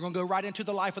 and then we're gonna go right into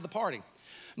the life of the party.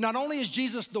 Not only is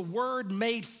Jesus the Word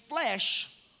made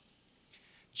flesh,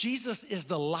 Jesus is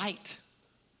the light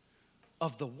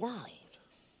of the world.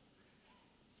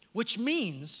 Which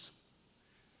means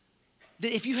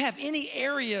that if you have any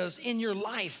areas in your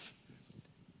life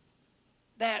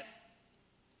that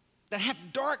have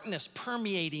darkness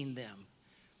permeating them,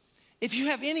 if you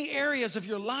have any areas of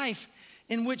your life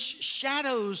in which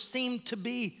shadows seem to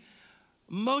be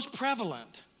most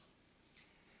prevalent,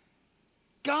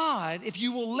 God, if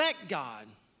you will let God,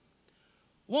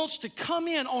 wants to come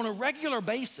in on a regular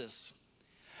basis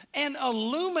and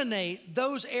illuminate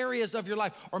those areas of your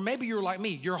life. Or maybe you're like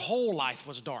me, your whole life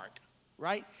was dark,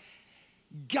 right?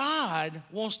 God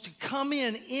wants to come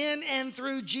in and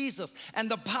through Jesus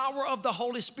and the power of the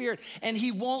Holy Spirit, and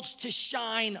he wants to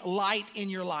shine light in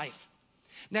your life.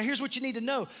 Now, here's what you need to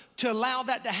know. To allow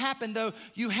that to happen, though,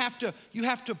 you have to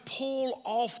pull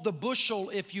off the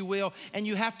bushel, if you will, and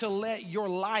you have to let your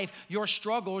life, your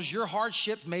struggles, your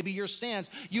hardships, maybe your sins,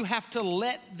 you have to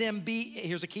let them be,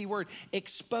 here's a key word,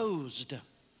 exposed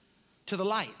to the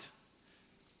light.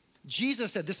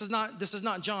 Jesus said, this is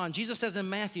not John. Jesus says in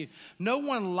Matthew, no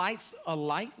one lights a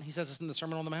light. He says this in the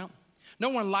Sermon on the Mount. No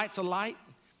one lights a light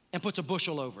and puts a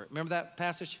bushel over it. Remember that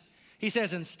passage? He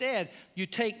says instead, you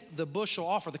take the bushel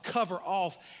off or the cover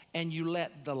off and you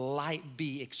let the light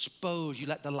be exposed. You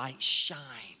let the light shine.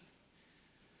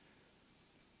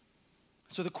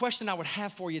 So the question I would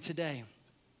have for you today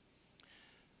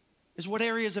is, what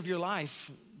areas of your life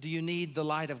do you need the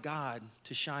light of God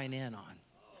to shine in on?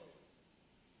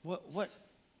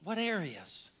 What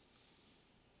areas?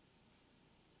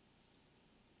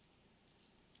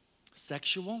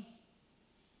 Sexual,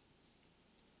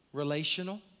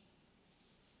 relational,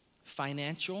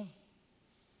 financial,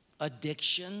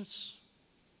 addictions,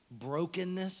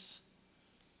 brokenness,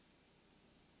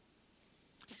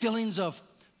 feelings of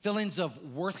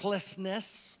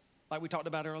worthlessness, like we talked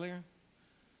about earlier.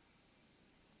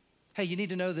 Hey, you need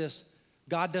to know this.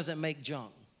 God doesn't make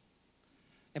junk.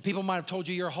 And people might have told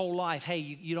you your whole life, hey,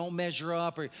 you don't measure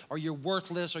up, or you're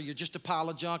worthless, or you're just a pile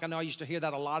of junk. I know I used to hear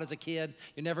that a lot as a kid.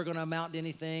 You're never going to amount to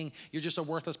anything. You're just a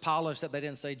worthless pile, except they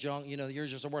didn't say junk. You know, you're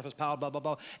just a worthless pile, blah, blah,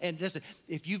 blah. And listen,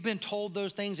 if you've been told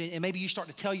those things, and maybe you start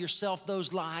to tell yourself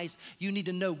those lies, you need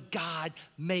to know God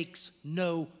makes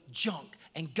no junk.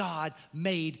 And God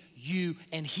made you,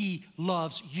 and he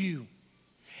loves you.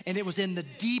 And it was in the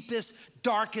deepest,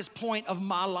 darkest point of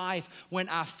my life when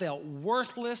I felt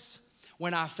worthless,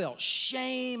 when I felt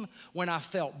shame, when I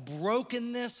felt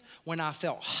brokenness, when I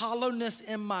felt hollowness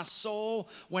in my soul,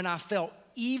 when I felt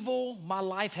evil, my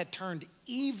life had turned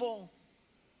evil.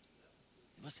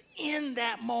 It was in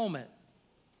that moment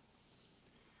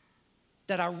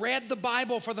that I read the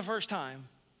Bible for the first time,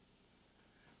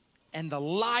 and the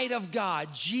light of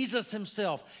God, Jesus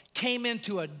himself, came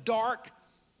into a dark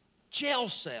jail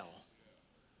cell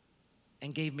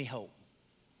and gave me hope.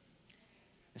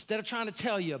 Instead of trying to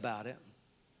tell you about it,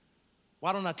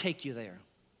 why don't I take you there?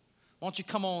 Why don't you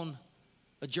come on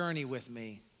a journey with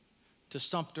me to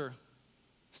Sumter,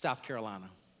 South Carolina?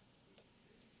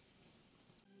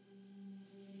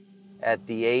 At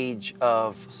the age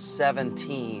of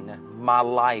 17, my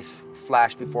life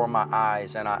flashed before my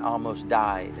eyes and I almost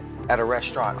died at a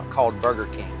restaurant called Burger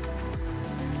King.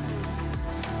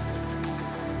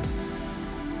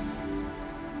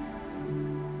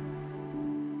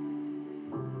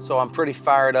 So I'm pretty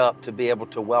fired up to be able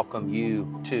to welcome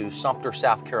you to Sumter,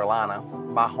 South Carolina,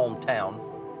 my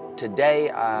hometown.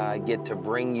 Today, I get to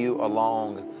bring you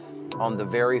along on the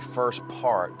very first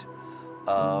part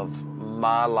of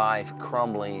my life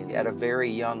crumbling at a very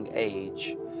young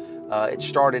age. It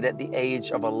started at the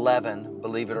age of 11,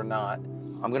 believe it or not.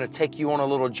 I'm gonna take you on a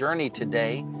little journey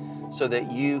today so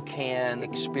that you can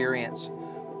experience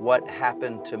what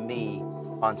happened to me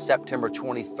on September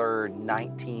 23rd,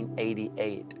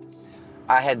 1988.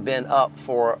 I had been up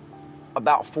for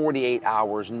about 48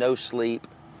 hours, no sleep,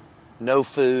 no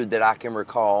food that I can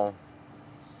recall,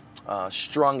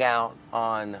 strung out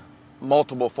on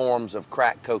multiple forms of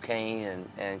crack cocaine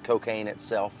and cocaine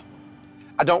itself.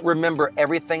 I don't remember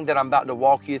everything that I'm about to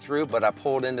walk you through, but I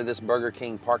pulled into this Burger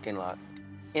King parking lot,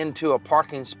 into a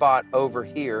parking spot over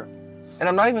here, and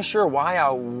I'm not even sure why I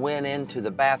went into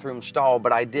the bathroom stall,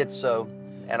 but I did so.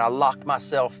 And I locked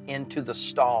myself into the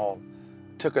stall,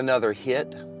 took another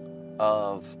hit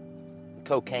of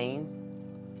cocaine.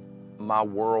 My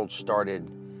world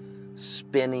started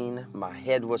spinning, my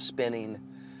head was spinning.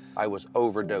 I was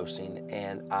overdosing,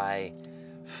 and I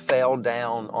fell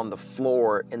down on the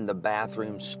floor in the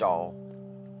bathroom stall.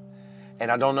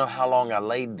 And I don't know how long I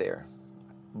laid there.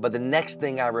 But the next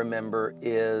thing I remember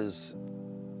is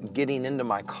getting into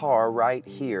my car right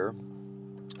here,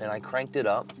 and I cranked it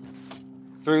up,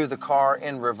 threw the car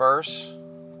in reverse,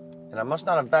 and I must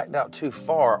not have backed out too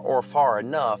far or far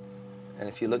enough. And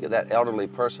if you look at that elderly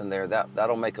person there,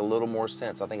 that'll make a little more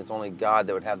sense. I think it's only God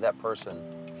that would have that person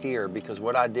here, because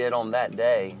what I did on that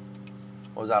day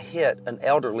was I hit an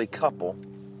elderly couple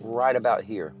right about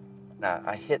here. Now,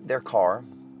 I hit their car.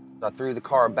 I threw the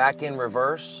car back in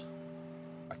reverse.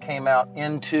 I came out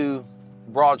into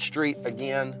Broad Street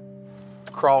again,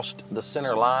 crossed the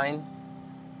center line,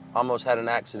 almost had an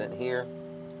accident here,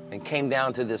 and came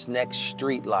down to this next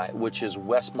street light, which is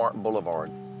Westmart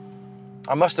Boulevard.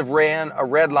 I must have ran a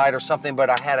red light or something, but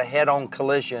I had a head-on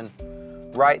collision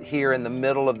right here in the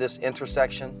middle of this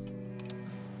intersection.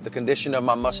 The condition of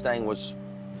my Mustang was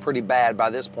pretty bad by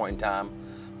this point in time,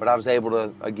 but I was able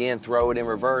to, again, throw it in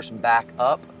reverse, back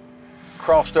up,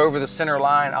 crossed over the center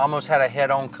line, almost had a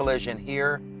head-on collision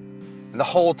here. And the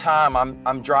whole time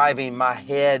I'm driving, my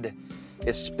head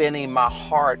is spinning, my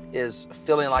heart is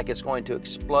feeling like it's going to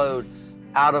explode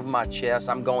out of my chest.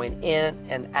 I'm going in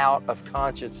and out of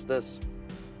consciousness.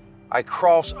 I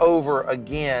cross over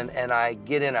again and I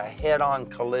get in a head-on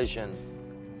collision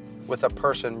with a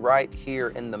person right here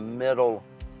in the middle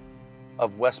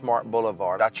of Westmart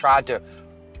Boulevard. I tried to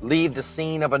leave the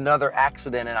scene of another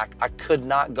accident and I could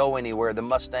not go anywhere. The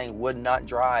Mustang would not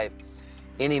drive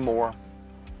anymore.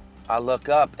 I look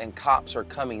up and cops are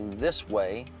coming this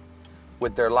way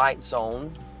with their lights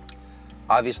on,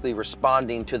 obviously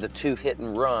responding to the 2 hit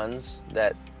and runs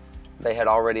that they had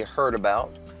already heard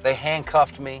about. They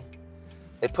handcuffed me.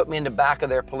 They put me in the back of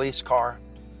their police car.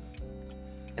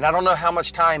 And I don't know how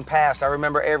much time passed. I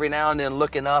remember every now and then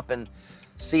looking up and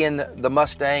seeing the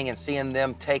Mustang and seeing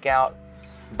them take out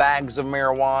bags of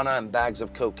marijuana and bags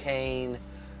of cocaine,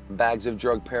 bags of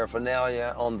drug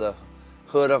paraphernalia on the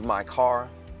hood of my car.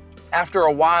 After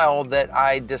a while that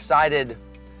I decided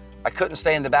I couldn't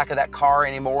stay in the back of that car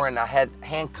anymore and I had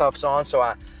handcuffs on, so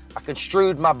I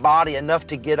construed my body enough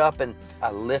to get up and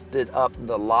I lifted up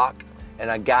the lock and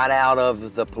I got out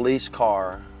of the police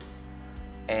car,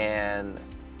 and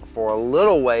for a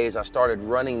little ways I started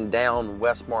running down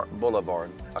Westmart Boulevard.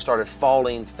 I started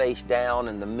falling face down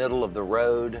in the middle of the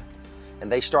road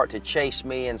and they start to chase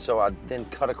me, and so I then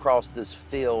cut across this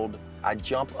field. I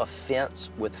jump a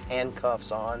fence with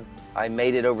handcuffs on. I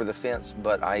made it over the fence,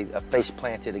 but I face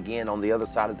planted again on the other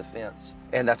side of the fence.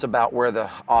 And that's about where the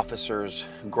officers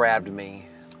grabbed me,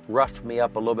 roughed me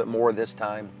up a little bit more this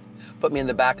time, put me in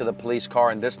the back of the police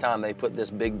car, and this time they put this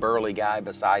big burly guy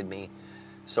beside me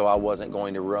so I wasn't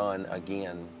going to run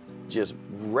again. Just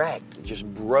wrecked, just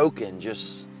broken,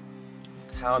 just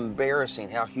how embarrassing,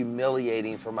 how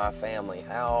humiliating for my family,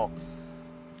 how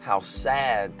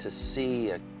sad to see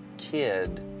a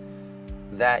kid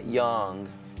that young,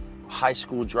 high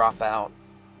school dropout,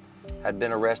 had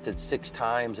been arrested 6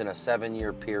 times in a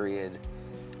 7-year period,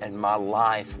 and my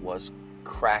life was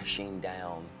crashing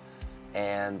down.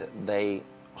 And they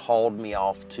hauled me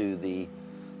off to the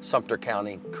Sumter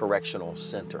County Correctional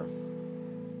Center.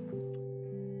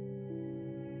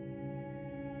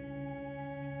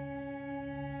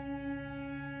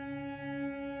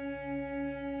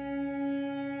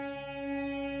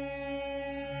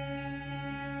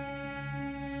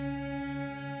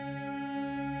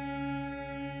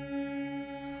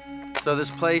 So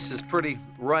this place is pretty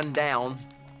run down,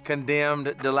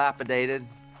 condemned, dilapidated.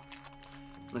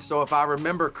 And so if I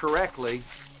remember correctly,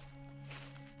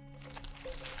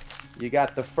 you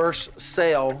got the first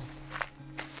cell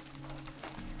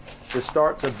that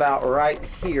starts about right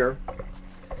here.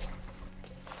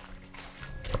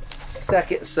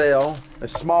 Second cell,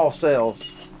 small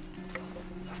cells.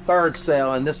 Third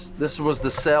cell, and this was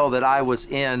the cell that I was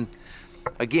in.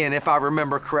 Again, if I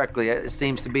remember correctly, it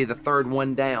seems to be the third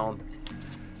one down.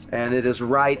 And it is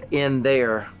right in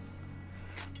there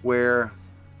where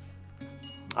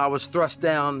I was thrust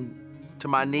down to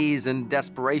my knees in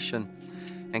desperation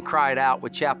and cried out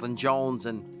with Chaplain Jones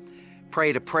and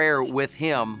prayed a prayer with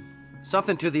him.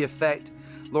 Something to the effect,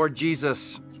 Lord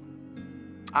Jesus,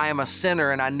 I am a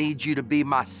sinner and I need you to be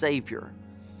my Savior.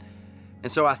 And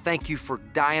so I thank you for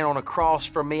dying on a cross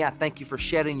for me. I thank you for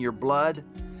shedding your blood.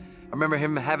 I remember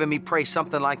him having me pray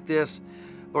something like this: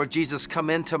 Lord Jesus, come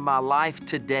into my life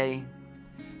today.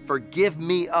 Forgive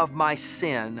me of my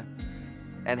sin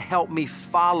and help me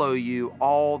follow you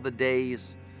all the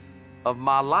days of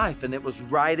my life. And it was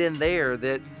right in there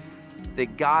that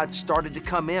God started to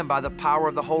come in by the power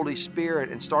of the Holy Spirit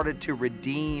and started to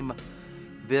redeem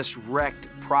this wrecked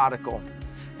prodigal.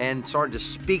 and started to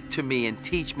speak to me and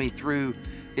teach me through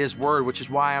His Word, which is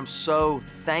why I'm so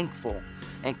thankful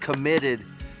and committed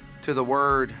to the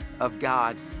Word of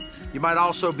God. You might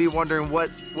also be wondering what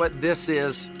this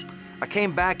is. I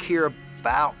came back here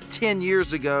about 10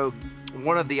 years ago.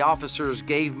 One of the officers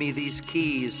gave me these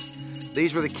keys.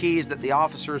 These were the keys that the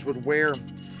officers would wear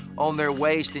on their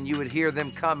waist, and you would hear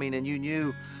them coming, and you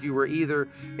knew you were either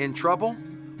in trouble,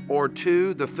 or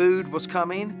 2, the food was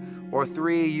coming, or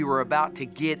 3, you were about to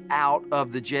get out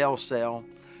of the jail cell.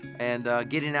 And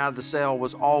getting out of the cell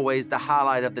was always the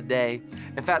highlight of the day.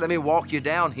 In fact, let me walk you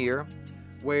down here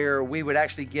where we would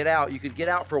actually get out. You could get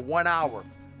out for 1 hour.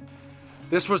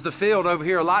 This was the field over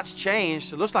here. A lot's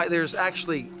changed. It looks like there's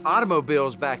actually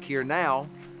automobiles back here now.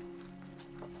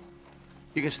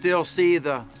 You can still see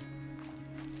the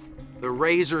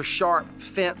razor sharp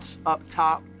fence up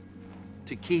top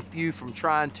to keep you from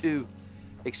trying to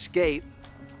escape.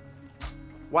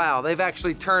 Wow, they've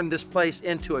actually turned this place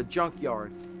into a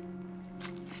junkyard.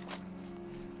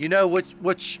 You know,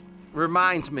 which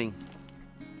reminds me,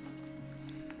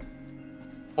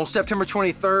 on September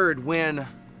 23rd, when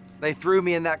they threw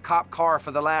me in that cop car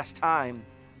for the last time,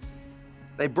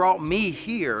 they brought me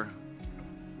here,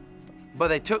 but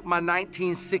they took my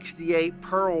 1968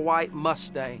 pearl white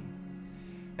Mustang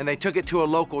and they took it to a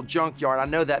local junkyard. I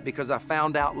know that because I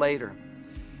found out later.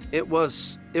 It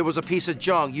was a piece of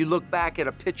junk. You look back at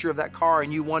a picture of that car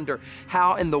and you wonder,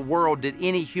 how in the world did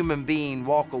any human being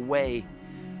walk away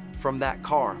from that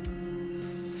car?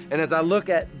 And as I look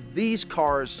at these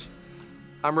cars,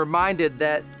 I'm reminded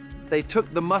that they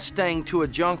took the Mustang to a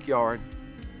junkyard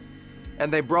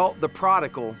and they brought the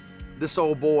prodigal, this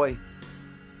old boy,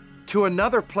 to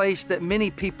another place that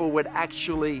many people would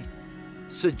actually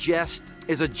suggest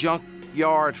is a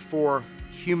junkyard for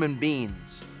human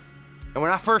beings. And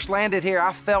when I first landed here,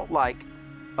 I felt like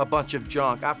a bunch of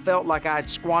junk. I felt like I had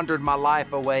squandered my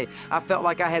life away. I felt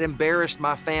like I had embarrassed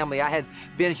my family. I had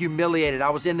been humiliated. I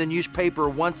was in the newspaper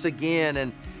once again,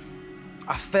 and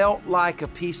I felt like a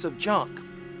piece of junk.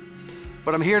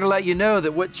 But I'm here to let you know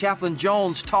that what Chaplain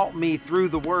Jones taught me through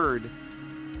the Word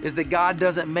is that God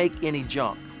doesn't make any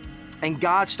junk. And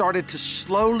God started to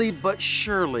slowly but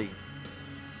surely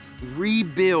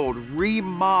rebuild,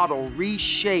 remodel,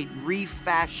 reshape,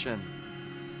 refashion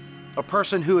a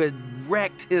person who had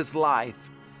wrecked his life.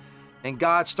 And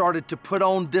God started to put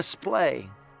on display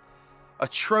a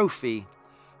trophy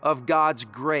of God's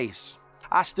grace.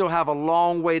 I still have a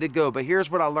long way to go, but here's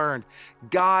what I learned.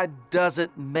 God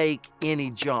doesn't make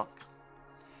any junk.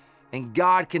 And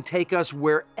God can take us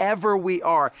wherever we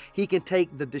are. He can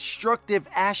take the destructive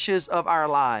ashes of our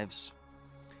lives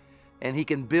and He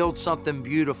can build something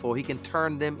beautiful. He can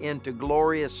turn them into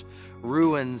glorious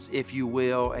ruins, if you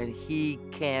will, and He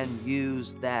can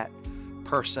use that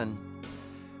person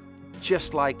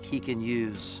just like He can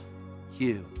use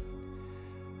you.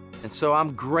 And so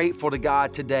I'm grateful to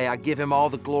God today. I give Him all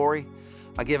the glory.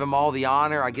 I give Him all the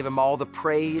honor. I give Him all the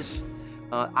praise.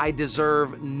 I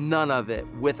deserve none of it.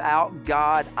 Without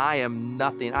God, I am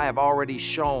nothing. I have already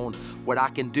shown what I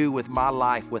can do with my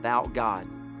life without God.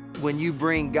 When you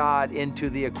bring God into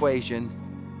the equation,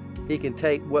 He can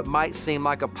take what might seem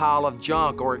like a pile of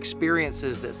junk or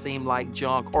experiences that seem like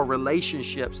junk or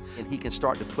relationships, and He can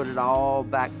start to put it all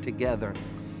back together.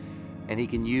 And He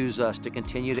can use us to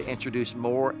continue to introduce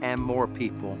more and more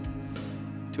people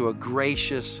to a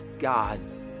gracious God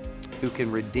who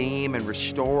can redeem and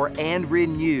restore and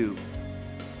renew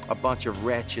a bunch of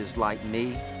wretches like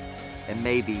me and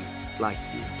maybe like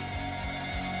you.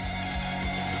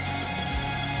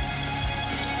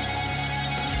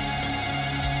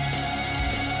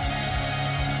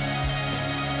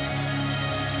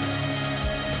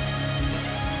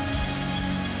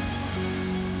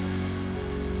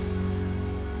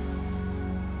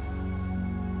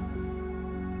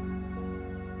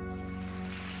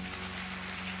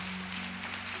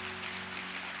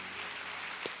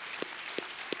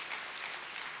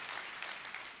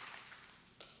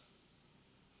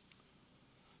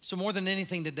 So more than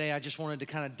anything today, I just wanted to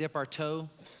kind of dip our toe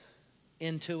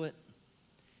into it.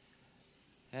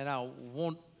 And I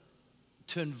want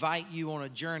to invite you on a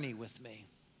journey with me.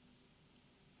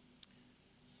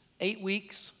 8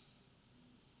 weeks,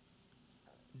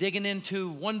 digging into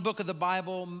one book of the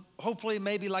Bible, hopefully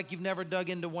maybe like you've never dug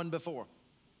into one before.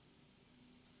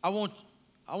 I want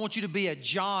you to be a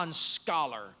John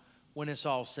scholar when it's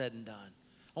all said and done.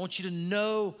 I want you to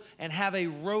know and have a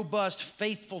robust,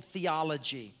 faithful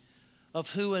theology of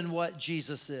who and what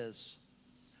Jesus is.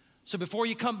 So before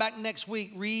you come back next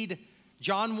week, read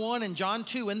John 1 and John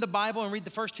 2 in the Bible and read the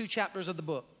first 2 chapters of the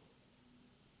book.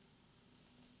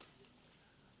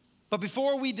 But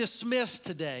before we dismiss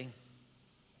today,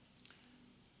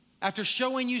 after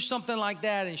showing you something like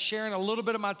that and sharing a little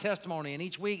bit of my testimony, and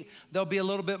each week there'll be a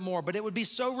little bit more, but it would be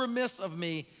so remiss of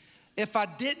me if I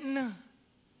didn't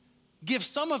give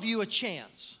some of you a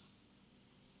chance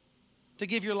to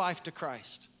give your life to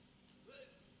Christ.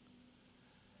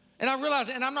 And I realize,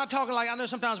 and I'm not talking like, I know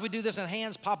sometimes we do this and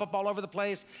hands pop up all over the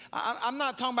place. I'm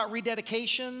not talking about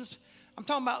rededications. I'm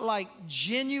talking about like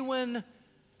genuine,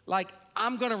 like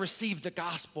I'm gonna receive the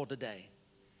gospel today.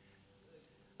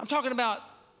 I'm talking about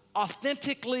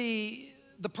authentically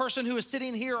the person who is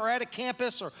sitting here or at a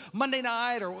campus or Monday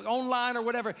night or online or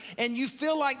whatever, and you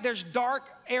feel like there's dark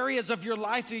areas of your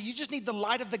life, you just need the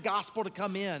light of the gospel to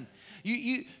come in.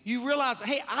 You realize,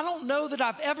 hey, I don't know that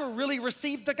I've ever really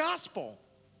received the gospel.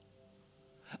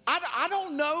 I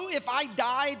don't know if I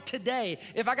died today,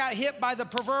 if I got hit by the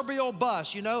proverbial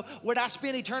bus, would I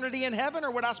spend eternity in heaven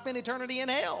or would I spend eternity in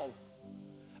hell?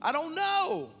 I don't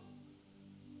know.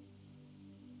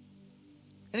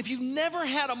 And if you've never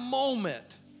had a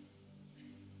moment,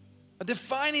 a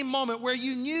defining moment where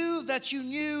you knew that you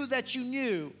knew that you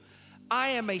knew, I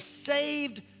am a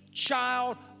saved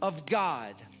child of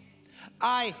God.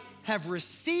 I have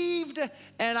received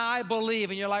and I believe.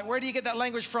 And you're like, where do you get that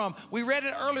language from? We read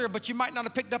it earlier, but you might not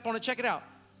have picked up on it. Check it out.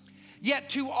 Yet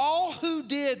to all who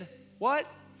did what?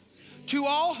 To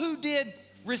all who did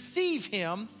receive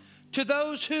him, to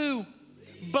those who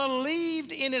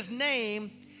believed in his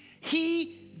name,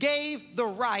 he gave the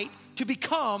right to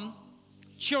become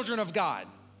children of God.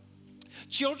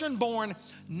 Children born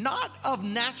not of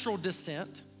natural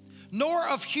descent, nor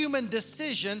of human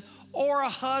decision or a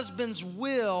husband's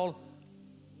will,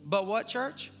 but what,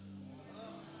 church?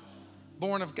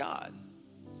 Born of God.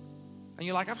 And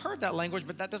you're like, I've heard that language,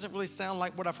 but that doesn't really sound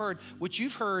like what I've heard. What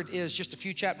you've heard is just a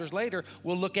few chapters later,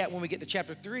 we'll look at when we get to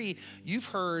chapter 3, you've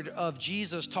heard of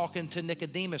Jesus talking to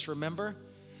Nicodemus, remember?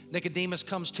 Nicodemus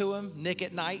comes to him, Nick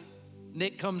at night.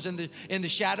 Nick comes in the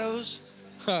shadows.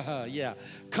 Yeah,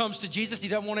 comes to Jesus. He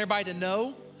doesn't want everybody to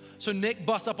know. So Nick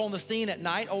busts up on the scene at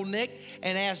night, old Nick,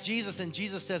 and asks Jesus, and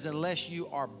Jesus says, unless you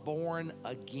are born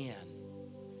again.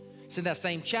 It's in that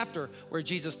same chapter where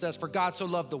Jesus says, for God so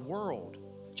loved the world,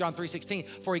 John 3:16,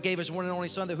 for he gave his one and only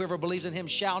son that whoever believes in him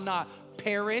shall not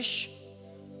perish,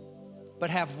 but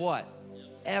have what?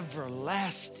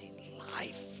 Everlasting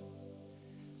life.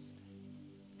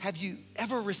 Have you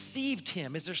ever received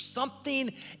him? Is there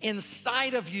something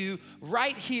inside of you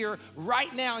right here,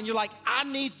 right now, and you're like, I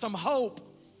need some hope.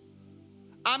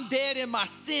 I'm dead in my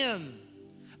sin.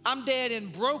 I'm dead in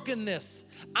brokenness.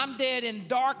 I'm dead in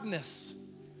darkness.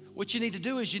 What you need to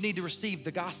do is you need to receive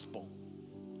the gospel.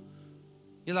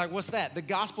 You're like, what's that? The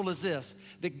gospel is this,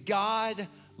 that God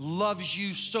loves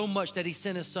you so much that he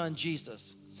sent his son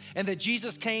Jesus. And that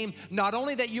Jesus came not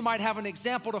only that you might have an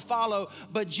example to follow,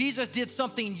 but Jesus did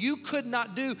something you could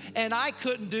not do and I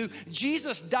couldn't do.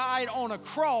 Jesus died on a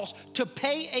cross to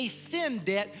pay a sin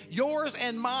debt, yours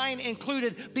and mine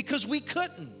included, because we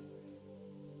couldn't.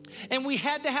 And we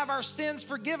had to have our sins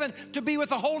forgiven to be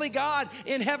with a holy God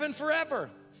in heaven forever.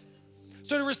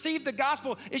 So to receive the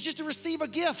gospel is just to receive a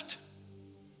gift.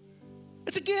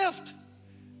 It's a gift.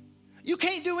 You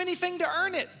can't do anything to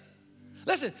earn it.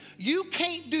 Listen, you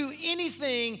can't do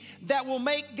anything that will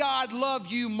make God love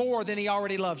you more than he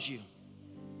already loves you.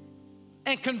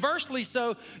 And conversely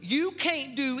so, you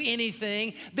can't do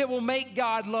anything that will make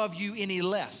God love you any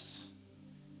less.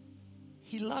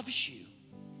 He loves you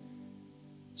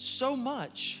so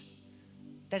much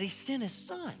that he sent his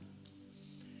son.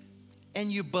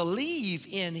 And you believe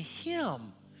in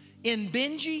him. In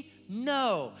Benji?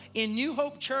 No. In New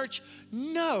Hope Church?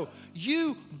 No.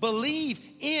 You believe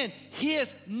in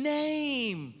his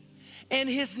name. And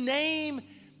his name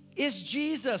is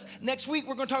Jesus. Next week,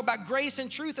 we're going to talk about grace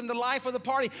and truth in the life of the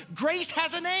party. Grace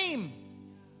has a name.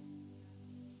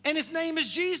 And his name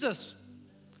is Jesus.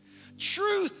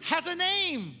 Truth has a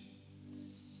name.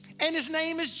 And his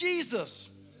name is Jesus.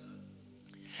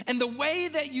 And the way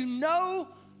that you know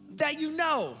that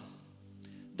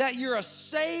you're a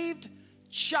saved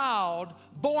child,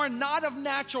 born not of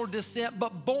natural descent,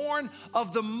 but born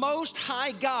of the Most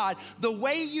High God, the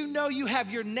way you know you have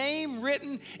your name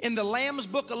written in the Lamb's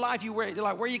Book of Life, you're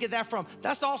like, where you get that from?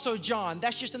 That's also John.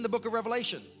 That's just in the book of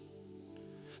Revelation.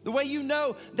 The way you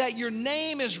know that your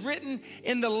name is written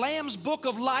in the Lamb's Book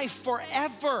of Life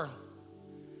forever.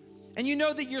 And you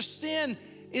know that your sin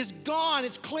is gone,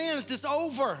 it's cleansed, it's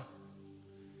over.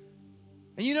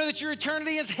 And you know that your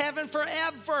eternity is heaven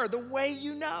forever. The way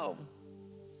you know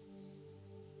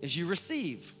is you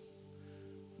receive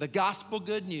the gospel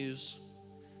good news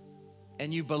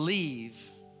and you believe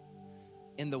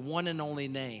in the one and only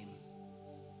name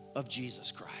of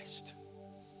Jesus Christ.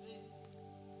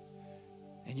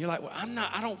 And you're like, well,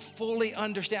 I don't fully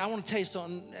understand. I want to tell you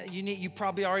something. You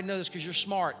probably already know this because you're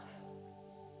smart.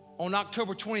 On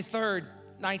October 23rd,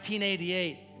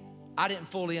 1988, I didn't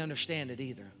fully understand it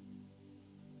either.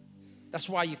 That's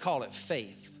why you call it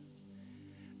faith.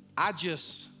 I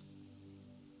just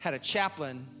had a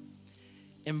chaplain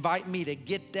invite me to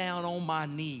get down on my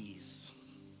knees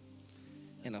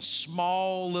in a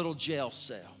small little jail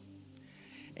cell.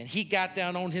 And he got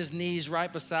down on his knees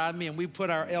right beside me, and we put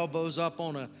our elbows up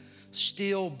on a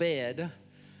steel bed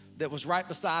that was right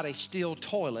beside a steel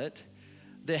toilet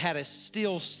that had a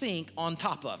steel sink on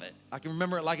top of it. I can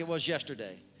remember it like it was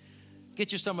yesterday.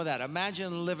 Get you some of that.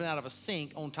 Imagine living out of a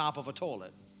sink on top of a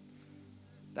toilet.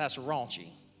 That's raunchy.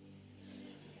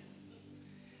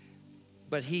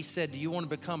 But he said, do you want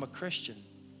to become a Christian?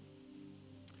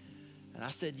 And I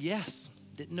said, yes.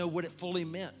 Didn't know what it fully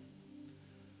meant.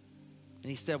 And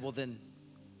he said, well then,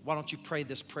 why don't you pray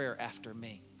this prayer after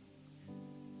me?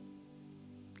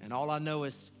 And all I know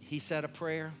is he said a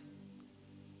prayer,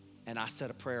 and I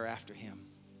said a prayer after him.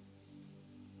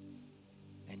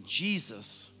 And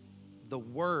Jesus, the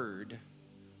Word,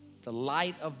 the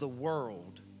light of the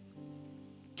world,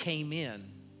 came in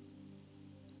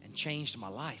and changed my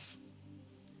life.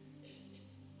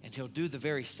 And he'll do the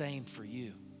very same for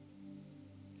you.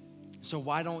 So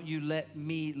why don't you let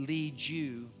me lead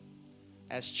you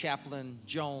as Chaplain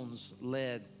Jones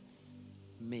led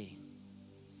me?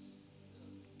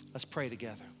 Let's pray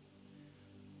together.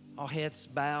 All heads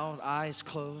bowed, eyes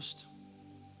closed.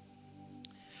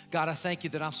 God, I thank you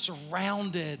that I'm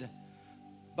surrounded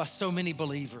by so many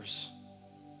believers.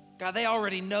 God, they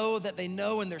already know that they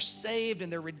know, and they're saved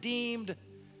and they're redeemed.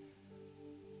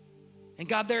 And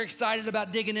God, they're excited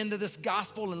about digging into this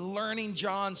gospel and learning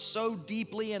John so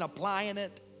deeply and applying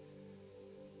it.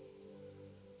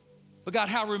 But God,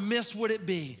 how remiss would it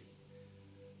be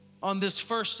on this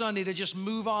first Sunday to just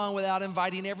move on without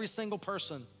inviting every single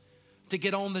person to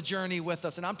get on the journey with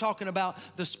us. And I'm talking about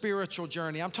the spiritual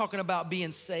journey. I'm talking about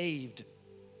being saved.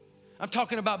 I'm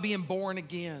talking about being born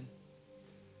again.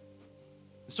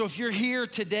 So if you're here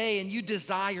today and you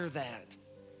desire that,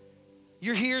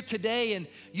 you're here today and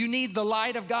you need the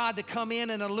light of God to come in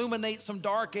and illuminate some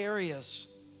dark areas,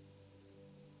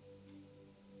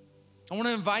 I want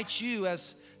to invite you,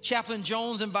 as Chaplain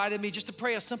Jones invited me, just to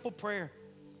pray a simple prayer.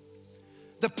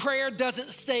 The prayer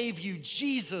doesn't save you,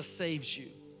 Jesus saves you.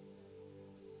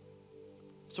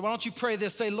 So why don't you pray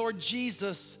this? Say, Lord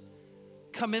Jesus,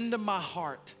 come into my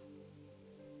heart.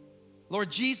 Lord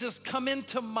Jesus, come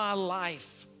into my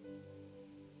life.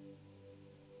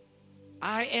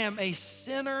 I am a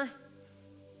sinner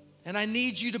and I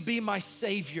need you to be my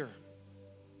Savior.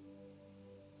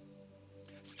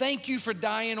 Thank you for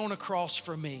dying on a cross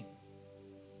for me.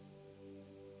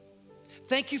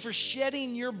 Thank you for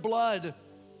shedding your blood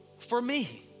for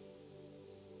me.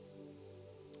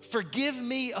 Forgive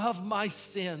me of my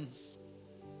sins.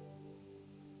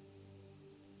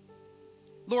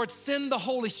 Lord, send the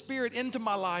Holy Spirit into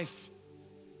my life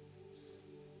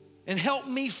and help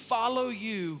me follow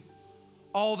you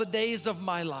all the days of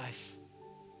my life.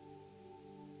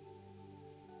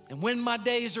 And when my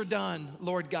days are done,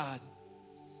 Lord God,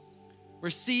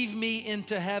 receive me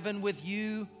into heaven with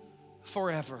you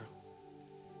forever.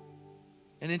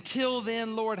 And until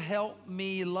then, Lord, help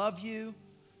me love you,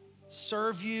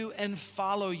 serve you, and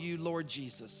follow you, Lord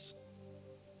Jesus.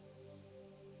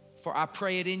 For I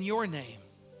pray it in your name,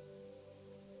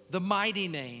 the mighty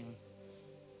name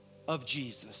of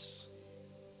Jesus.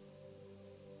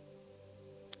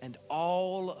 And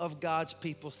all of God's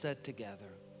people said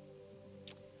together,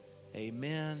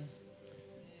 amen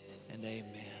and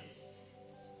amen.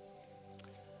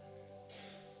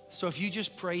 So if you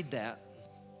just prayed that,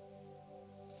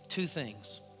 two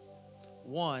things.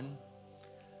 One,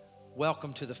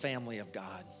 welcome to the family of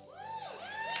God.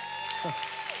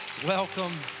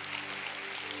 Welcome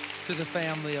to the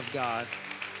family of God.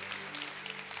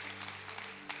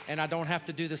 And I don't have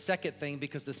to do the second thing,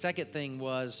 because the second thing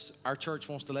was our church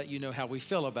wants to let you know how we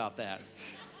feel about that.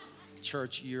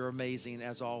 Church, you're amazing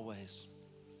as always.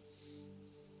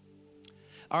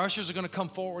 Our ushers are going to come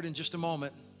forward in just a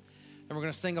moment, and we're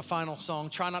going to sing a final song.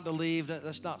 Try not to leave.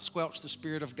 Let's not squelch the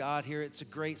Spirit of God here. It's a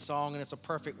great song, and it's a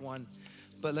perfect one.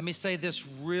 But let me say this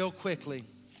real quickly.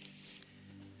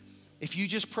 If you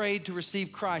just prayed to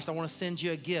receive Christ, I want to send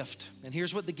you a gift. And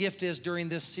here's what the gift is during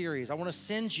this series. I want to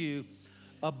send you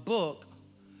a book,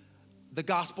 the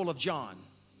Gospel of John.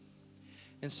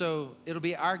 And so it'll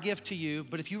be our gift to you.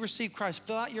 But if you receive Christ,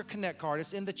 fill out your Connect card.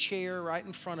 It's in the chair right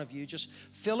in front of you. Just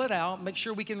fill it out. Make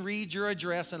sure we can read your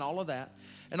address and all of that.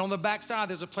 And on the back side,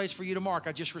 there's a place for you to mark,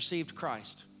 I just received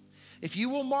Christ. If you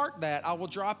will mark that, I will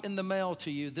drop in the mail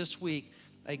to you this week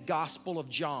a Gospel of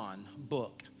John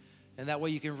book. And that way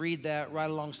you can read that right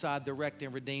alongside the Wrecked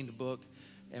and Redeemed book.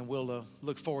 And we'll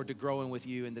look forward to growing with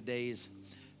you in the days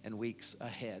and weeks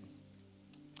ahead.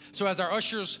 So as our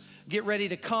ushers get ready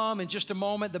to come in just a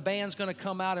moment, the band's gonna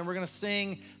come out and we're gonna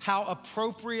sing How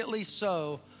Appropriately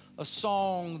So, a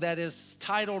song that is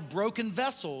titled Broken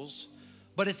Vessels,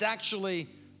 but it's actually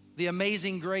the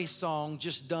Amazing Grace song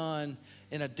just done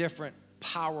in a different,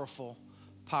 powerful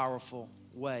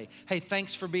way. Hey,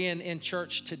 thanks for being in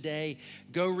church today.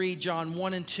 Go read John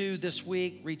 1 and 2 this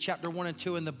week. Read chapter 1 and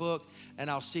 2 in the book, and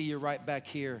I'll see you right back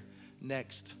here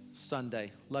next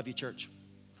Sunday. Love you, church.